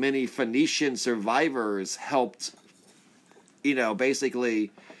the many Phoenician survivors helped,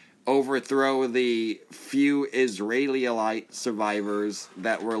 basically overthrow the few Israelite survivors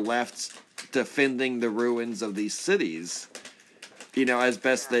that were left defending the ruins of these cities, as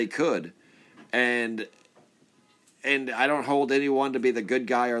best they could. And I don't hold anyone to be the good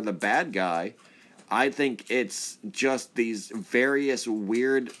guy or the bad guy. I think it's just these various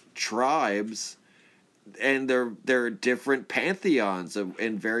weird tribes and their different pantheons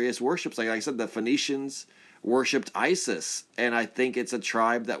and various worships. Like I said, the Phoenicians worshipped Isis, and I think it's a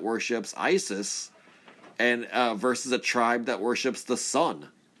tribe that worships Isis, and versus a tribe that worships the sun.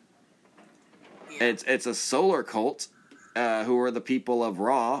 Yeah. It's a solar cult, who are the people of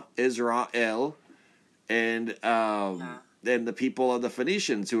Ra, Israel, and the people of the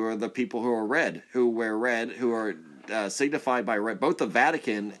Phoenicians, who are the people who are red, who wear red, who are signified by red. Both the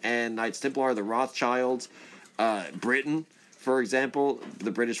Vatican and Knights Templar, the Rothschilds, Britain, for example,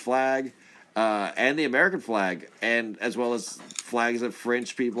 the British flag. And the American flag, and as well as flags of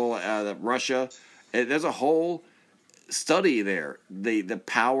French people, Russia. There's a whole study there, the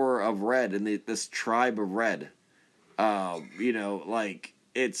power of red and this tribe of red. Like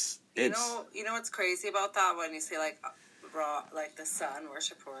it's. What's crazy about that when you say like Ra, like the sun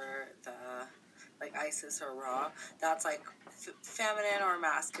worship, or the like Isis or Ra, that's like feminine or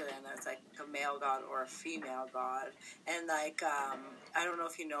masculine. That's like a male god or a female god. And like I don't know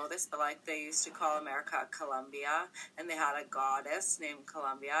if you know this, but like they used to call America Columbia, and they had a goddess named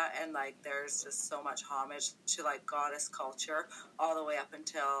Columbia, and like there's just so much homage to like goddess culture all the way up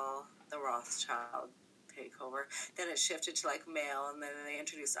until the Rothschild takeover. Then it shifted to like male, and then they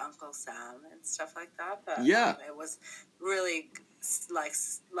introduced Uncle Sam and stuff like that. But yeah, it was really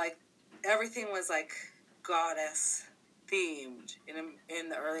like everything was like goddess themed in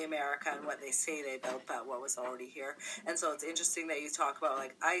the early America, and what they say they built that what was already here. And so it's interesting that you talk about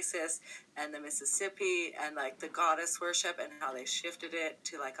like Isis and the Mississippi and like the goddess worship, and how they shifted it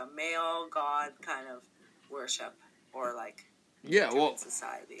to like a male god kind of worship, or like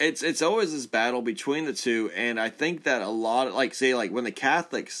society. It's always this battle between the two, and I think that a lot of, like, say, like when the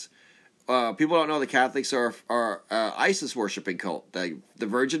Catholics, people don't know the Catholics are ISIS worshiping cult. The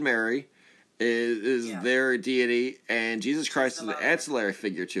Virgin Mary is their deity, and Jesus Christ is an ancillary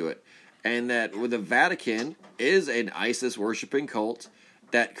figure to it. And that with the Vatican is an ISIS worshiping cult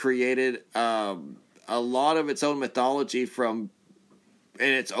that created a lot of its own mythology from,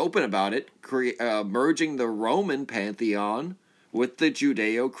 and it's open about it, merging the Roman pantheon with the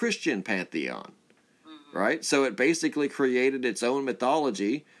Judeo-Christian pantheon, right? So it basically created its own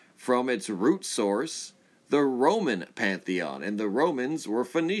mythology from its root source, the Roman pantheon, and the Romans were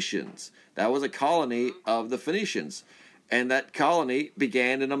Phoenicians. That was a colony of the Phoenicians, and that colony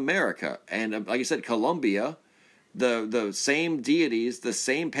began in America. And like I said, Columbia, the same deities, the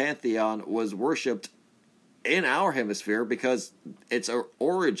same pantheon was worshipped in our hemisphere because its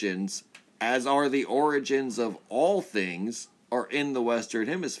origins, as are the origins of all things, are in the Western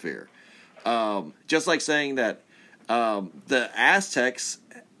Hemisphere. Just like saying that the Aztecs,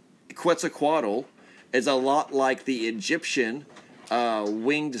 Quetzalcoatl, is a lot like the Egyptian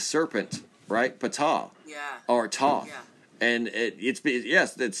winged serpent, right? Ptah. Yeah. Or Thoth. Yeah. And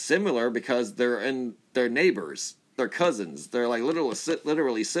it's similar because they're neighbors, they're cousins, they're like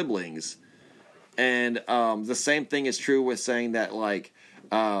literally siblings. And the same thing is true with saying that like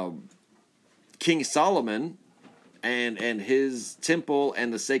King Solomon and his temple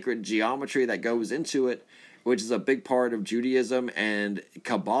and the sacred geometry that goes into it, which is a big part of Judaism and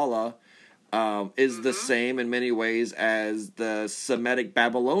Kabbalah, is the same in many ways as the Semitic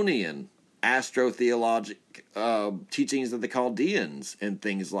Babylonian astrotheologic teachings of the Chaldeans and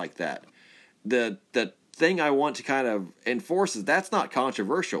things like that. The thing I want to kind of enforce is that's not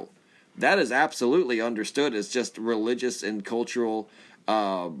controversial. That is absolutely understood as just religious and cultural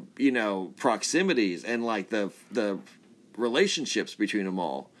proximities and like the relationships between them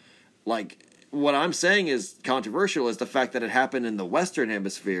all. Like, what I'm saying is controversial is the fact that it happened in the Western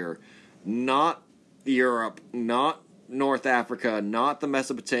Hemisphere, not Europe, not North Africa, not the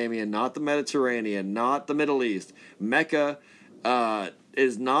Mesopotamia, not the Mediterranean, not the Middle East. Mecca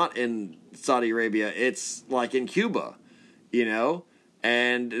is not in Saudi Arabia. It's like in Cuba, you know?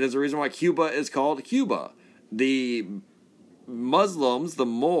 And there's a reason why Cuba is called Cuba. The Muslims, the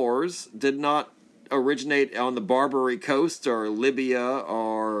Moors, did not originate on the Barbary Coast or Libya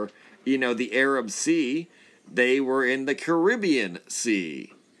or, you know, the Arab Sea. They were in the Caribbean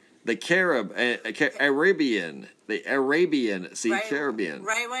Sea. The Arabian Sea, Right, Caribbean.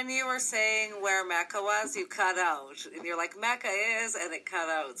 right when you were saying where Mecca was, you cut out. And you're like, Mecca is, and it cut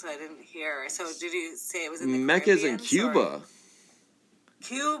out, so I didn't hear. So did you say it was in the Mecca's Caribbean? in Cuba. Sorry.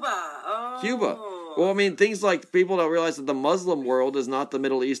 Cuba. Oh. Cuba. Well, I mean, things like people don't realize that the Muslim world is not the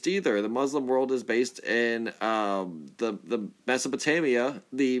Middle East either. The Muslim world is based in the Mesopotamia,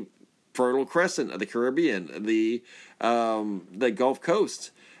 the Fertile Crescent of the Caribbean, the Gulf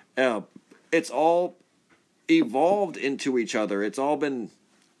Coast. It's all evolved into each other. It's all been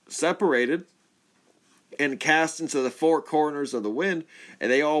separated and cast into the four corners of the wind,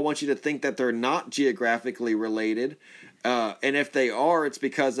 and they all want you to think that they're not geographically related. And if they are, it's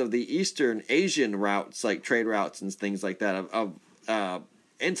because of the Eastern Asian routes, like trade routes and things like that, of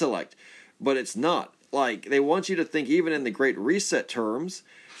intellect. But it's not. Like, they want you to think, even in the Great Reset terms,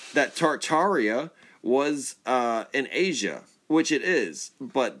 that Tartaria was in Asia, which it is.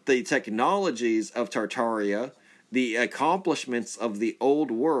 But the technologies of Tartaria, the accomplishments of the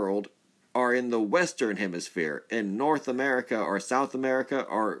old world, are in the Western Hemisphere, in North America or South America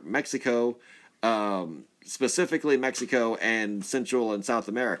or Mexico, specifically Mexico and Central and South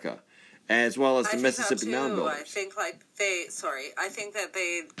America, as well as the Mississippi Mound Builders. I think I think that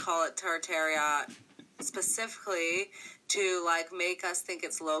they call it Tartaria specifically to like make us think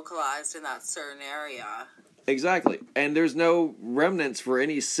it's localized in that certain area. Exactly. And there's no remnants for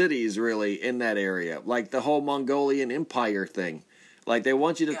any cities really in that area, like the whole Mongolian Empire thing. Like, they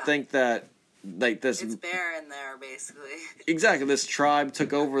want you to think that, like, this... It's barren there, basically. Exactly. This tribe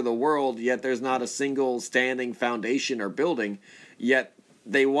took over the world, yet there's not a single standing foundation or building. Yet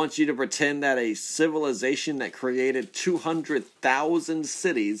they want you to pretend that a civilization that created 200,000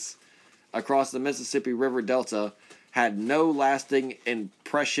 cities across the Mississippi River Delta had no lasting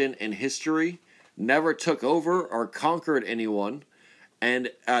impression in history, never took over or conquered anyone,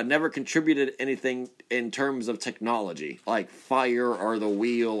 and never contributed anything in terms of technology, like fire or the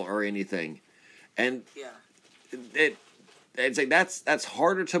wheel or anything. And it's like that's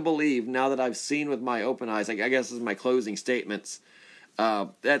harder to believe now that I've seen with my open eyes. Like, I guess this is my closing statements.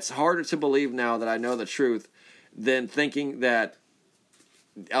 That's harder to believe now that I know the truth than thinking that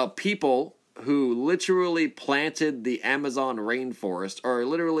people who literally planted the Amazon rainforest or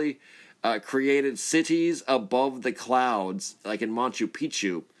literally created cities above the clouds, like in Machu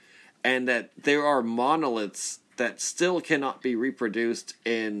Picchu, and that there are monoliths that still cannot be reproduced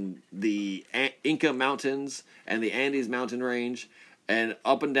in the Inca Mountains and the Andes mountain range and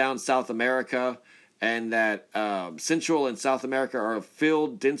up and down South America, and that Central and South America are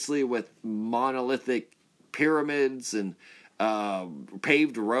filled densely with monolithic pyramids and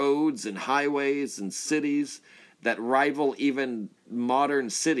paved roads and highways and cities that rival even modern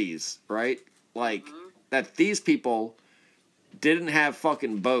cities, right? Like, that these people didn't have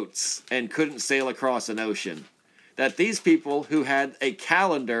fucking boats and couldn't sail across an ocean. That these people who had a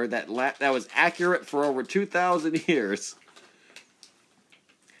calendar that was accurate for over 2,000 years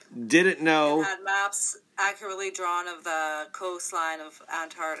didn't know... And had maps accurately drawn of the coastline of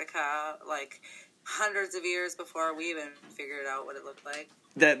Antarctica, like, hundreds of years before we even figured out what it looked like.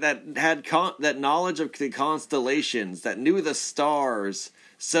 That had that knowledge of the constellations, that knew the stars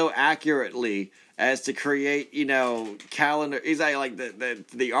so accurately as to create, you know, calendar. Exactly, like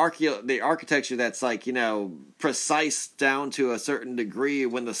the architecture that's like, you know, precise down to a certain degree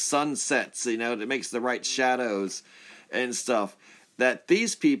when the sun sets. You know, it makes the right shadows and stuff. That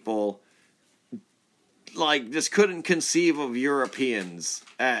these people, like, just couldn't conceive of Europeans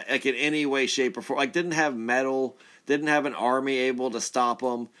like in any way, shape, or form. Like, didn't have metal, didn't have an army able to stop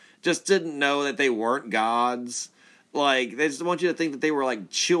them, just didn't know that they weren't gods. Like, they just want you to think that they were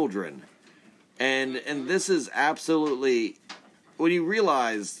like children. And this is absolutely, when you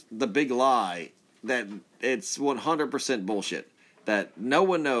realize the big lie, that it's 100% bullshit. That no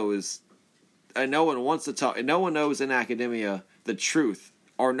one knows, and no one wants to talk, and no one knows in academia the truth,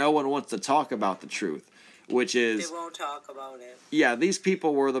 or no one wants to talk about the truth, which is... They won't talk about it. Yeah, these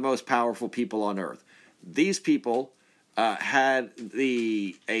people were the most powerful people on Earth. These people had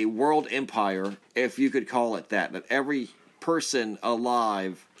a world empire, if you could call it that. That every person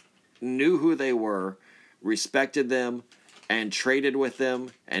alive knew who they were, respected them, and traded with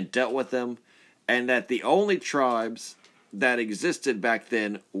them, and dealt with them, and that the only tribes that existed back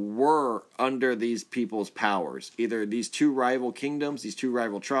then were under these people's powers. Either these two rival kingdoms, these two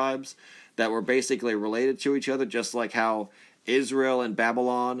rival tribes, that were basically related to each other, just like how Israel and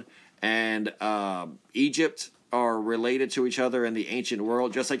Babylon and Egypt are related to each other in the ancient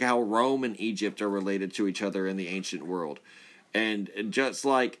world, just like how Rome and Egypt are related to each other in the ancient world. And just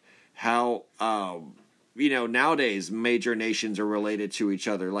like how, nowadays major nations are related to each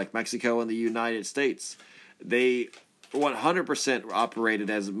other, like Mexico and the United States. They 100% operated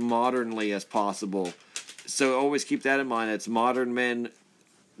as modernly as possible. So always keep that in mind. It's modern men.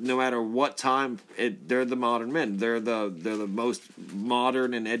 No matter what time, they're the modern men. They're the most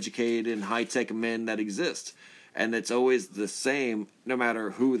modern and educated and high tech men that exist, and it's always the same, no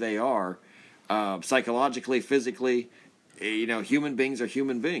matter who they are, psychologically, physically. Human beings are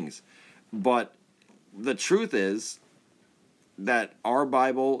human beings, but the truth is that our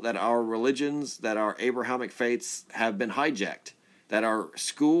Bible, that our religions, that our Abrahamic faiths have been hijacked. That our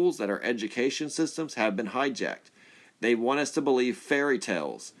schools, that our education systems have been hijacked. They want us to believe fairy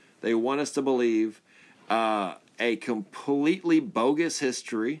tales. They want us to believe a completely bogus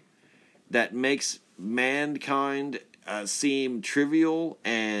history that makes mankind seem trivial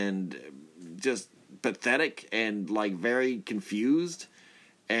and just pathetic and like very confused.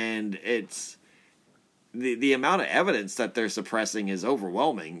 And it's the amount of evidence that they're suppressing is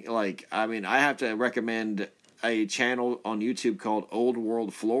overwhelming. Like, I mean, I have to recommend a channel on YouTube called Old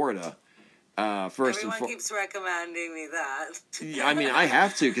World Florida. Everyone keeps recommending me that. I mean, I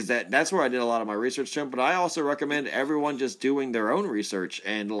have to, because that's where I did a lot of my research, Tim. But I also recommend everyone just doing their own research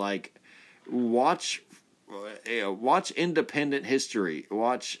and like watch independent history,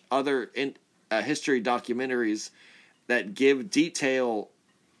 watch other history documentaries that give detail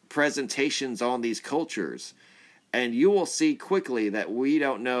presentations on these cultures, and you will see quickly that we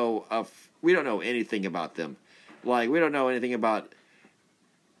don't know anything about them. Like, we don't know anything about.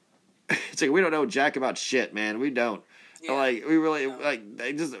 It's like we don't know jack about shit, man. We don't. Yeah. Like, we really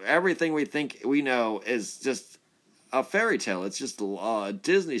just everything we think we know is just a fairy tale. It's just a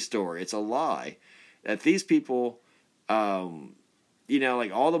Disney story. It's a lie. That these people,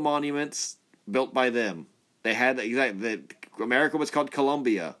 like all the monuments built by them. They had America was called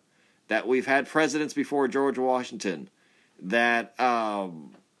Columbia. That we've had presidents before George Washington. That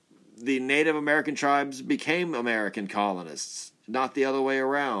the Native American tribes became American colonists, not the other way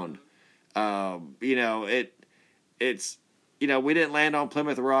around. It's we didn't land on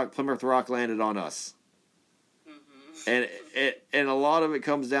Plymouth Rock. Plymouth Rock landed on us. Mm-hmm. And a lot of it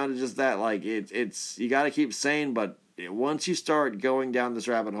comes down to just that. Like, it's you got to keep sane, but once you start going down this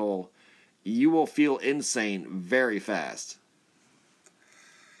rabbit hole, you will feel insane very fast.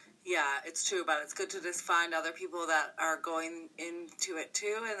 Yeah, it's true, but it's good to just find other people that are going into it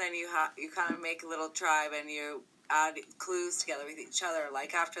too, and then you kind of make a little tribe and you add clues together with each other.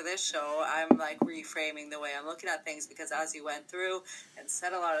 Like, after this show, I'm like reframing the way I'm looking at things, because as you went through and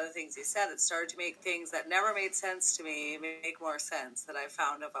said a lot of the things you said, it started to make things that never made sense to me make more sense that I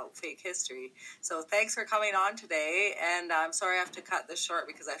found about fake history. So thanks for coming on today, and I'm sorry I have to cut this short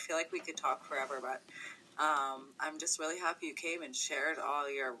because I feel like we could talk forever, but I'm just really happy you came and shared all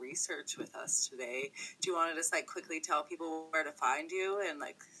your research with us today. Do you want to just quickly tell people where to find you and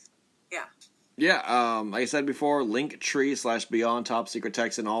yeah? Yeah, like I said before, Linktree/Beyond Top Secret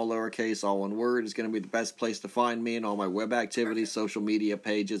Texan, all lowercase, all one word, is going to be the best place to find me and all my web activities, Perfect. Social media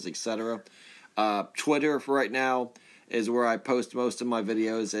pages, etc. Twitter for right now is where I post most of my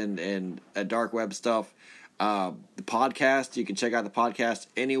videos and dark web stuff. The podcast, you can check out the podcast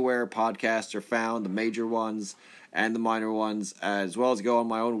anywhere podcasts are found, the major ones and the minor ones, as well as go on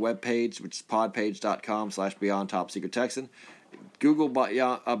my own webpage, which is podpage.com/Beyond Top Secret Texan. Google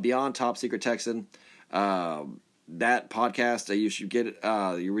Beyond Top Secret Texan. That podcast, you should get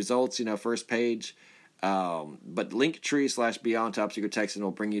your results, first page. But Linktree/Beyond Top Secret Texan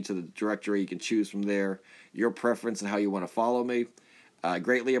will bring you to the directory. You can choose from there your preference and how you want to follow me.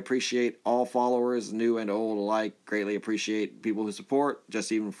 Greatly appreciate all followers, new and old alike. Greatly appreciate people who support,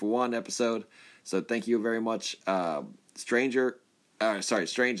 just even for one episode. So thank you very much. Strange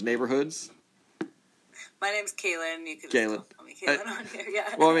Neighborhoods. My name's Kaylin. You can Kaylin. Call me Kaylin on here.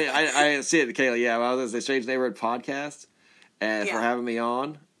 Yeah. Well, I mean, I see it, Kaylin. Yeah, well, I was going to say Strange Neighborhood podcast, and for having me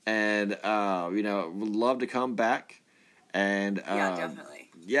on, and would love to come back, and definitely.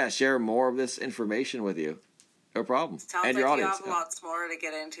 Yeah, share more of this information with you. No problem. Sounds and like your audience. You have lots more to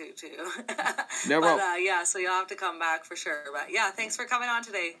get into too. No problem. So you'll have to come back for sure. But yeah, thanks for coming on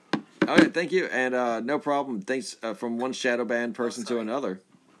today. All right, thank you, and no problem. Thanks from one shadow banned person to another.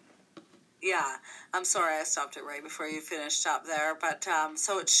 Yeah, I'm sorry I stopped it right before you finished up there, but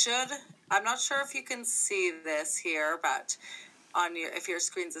so it should. I'm not sure if you can see this here, but if your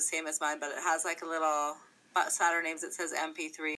screen's the same as mine, but it has a little Saturn names. It says MP3.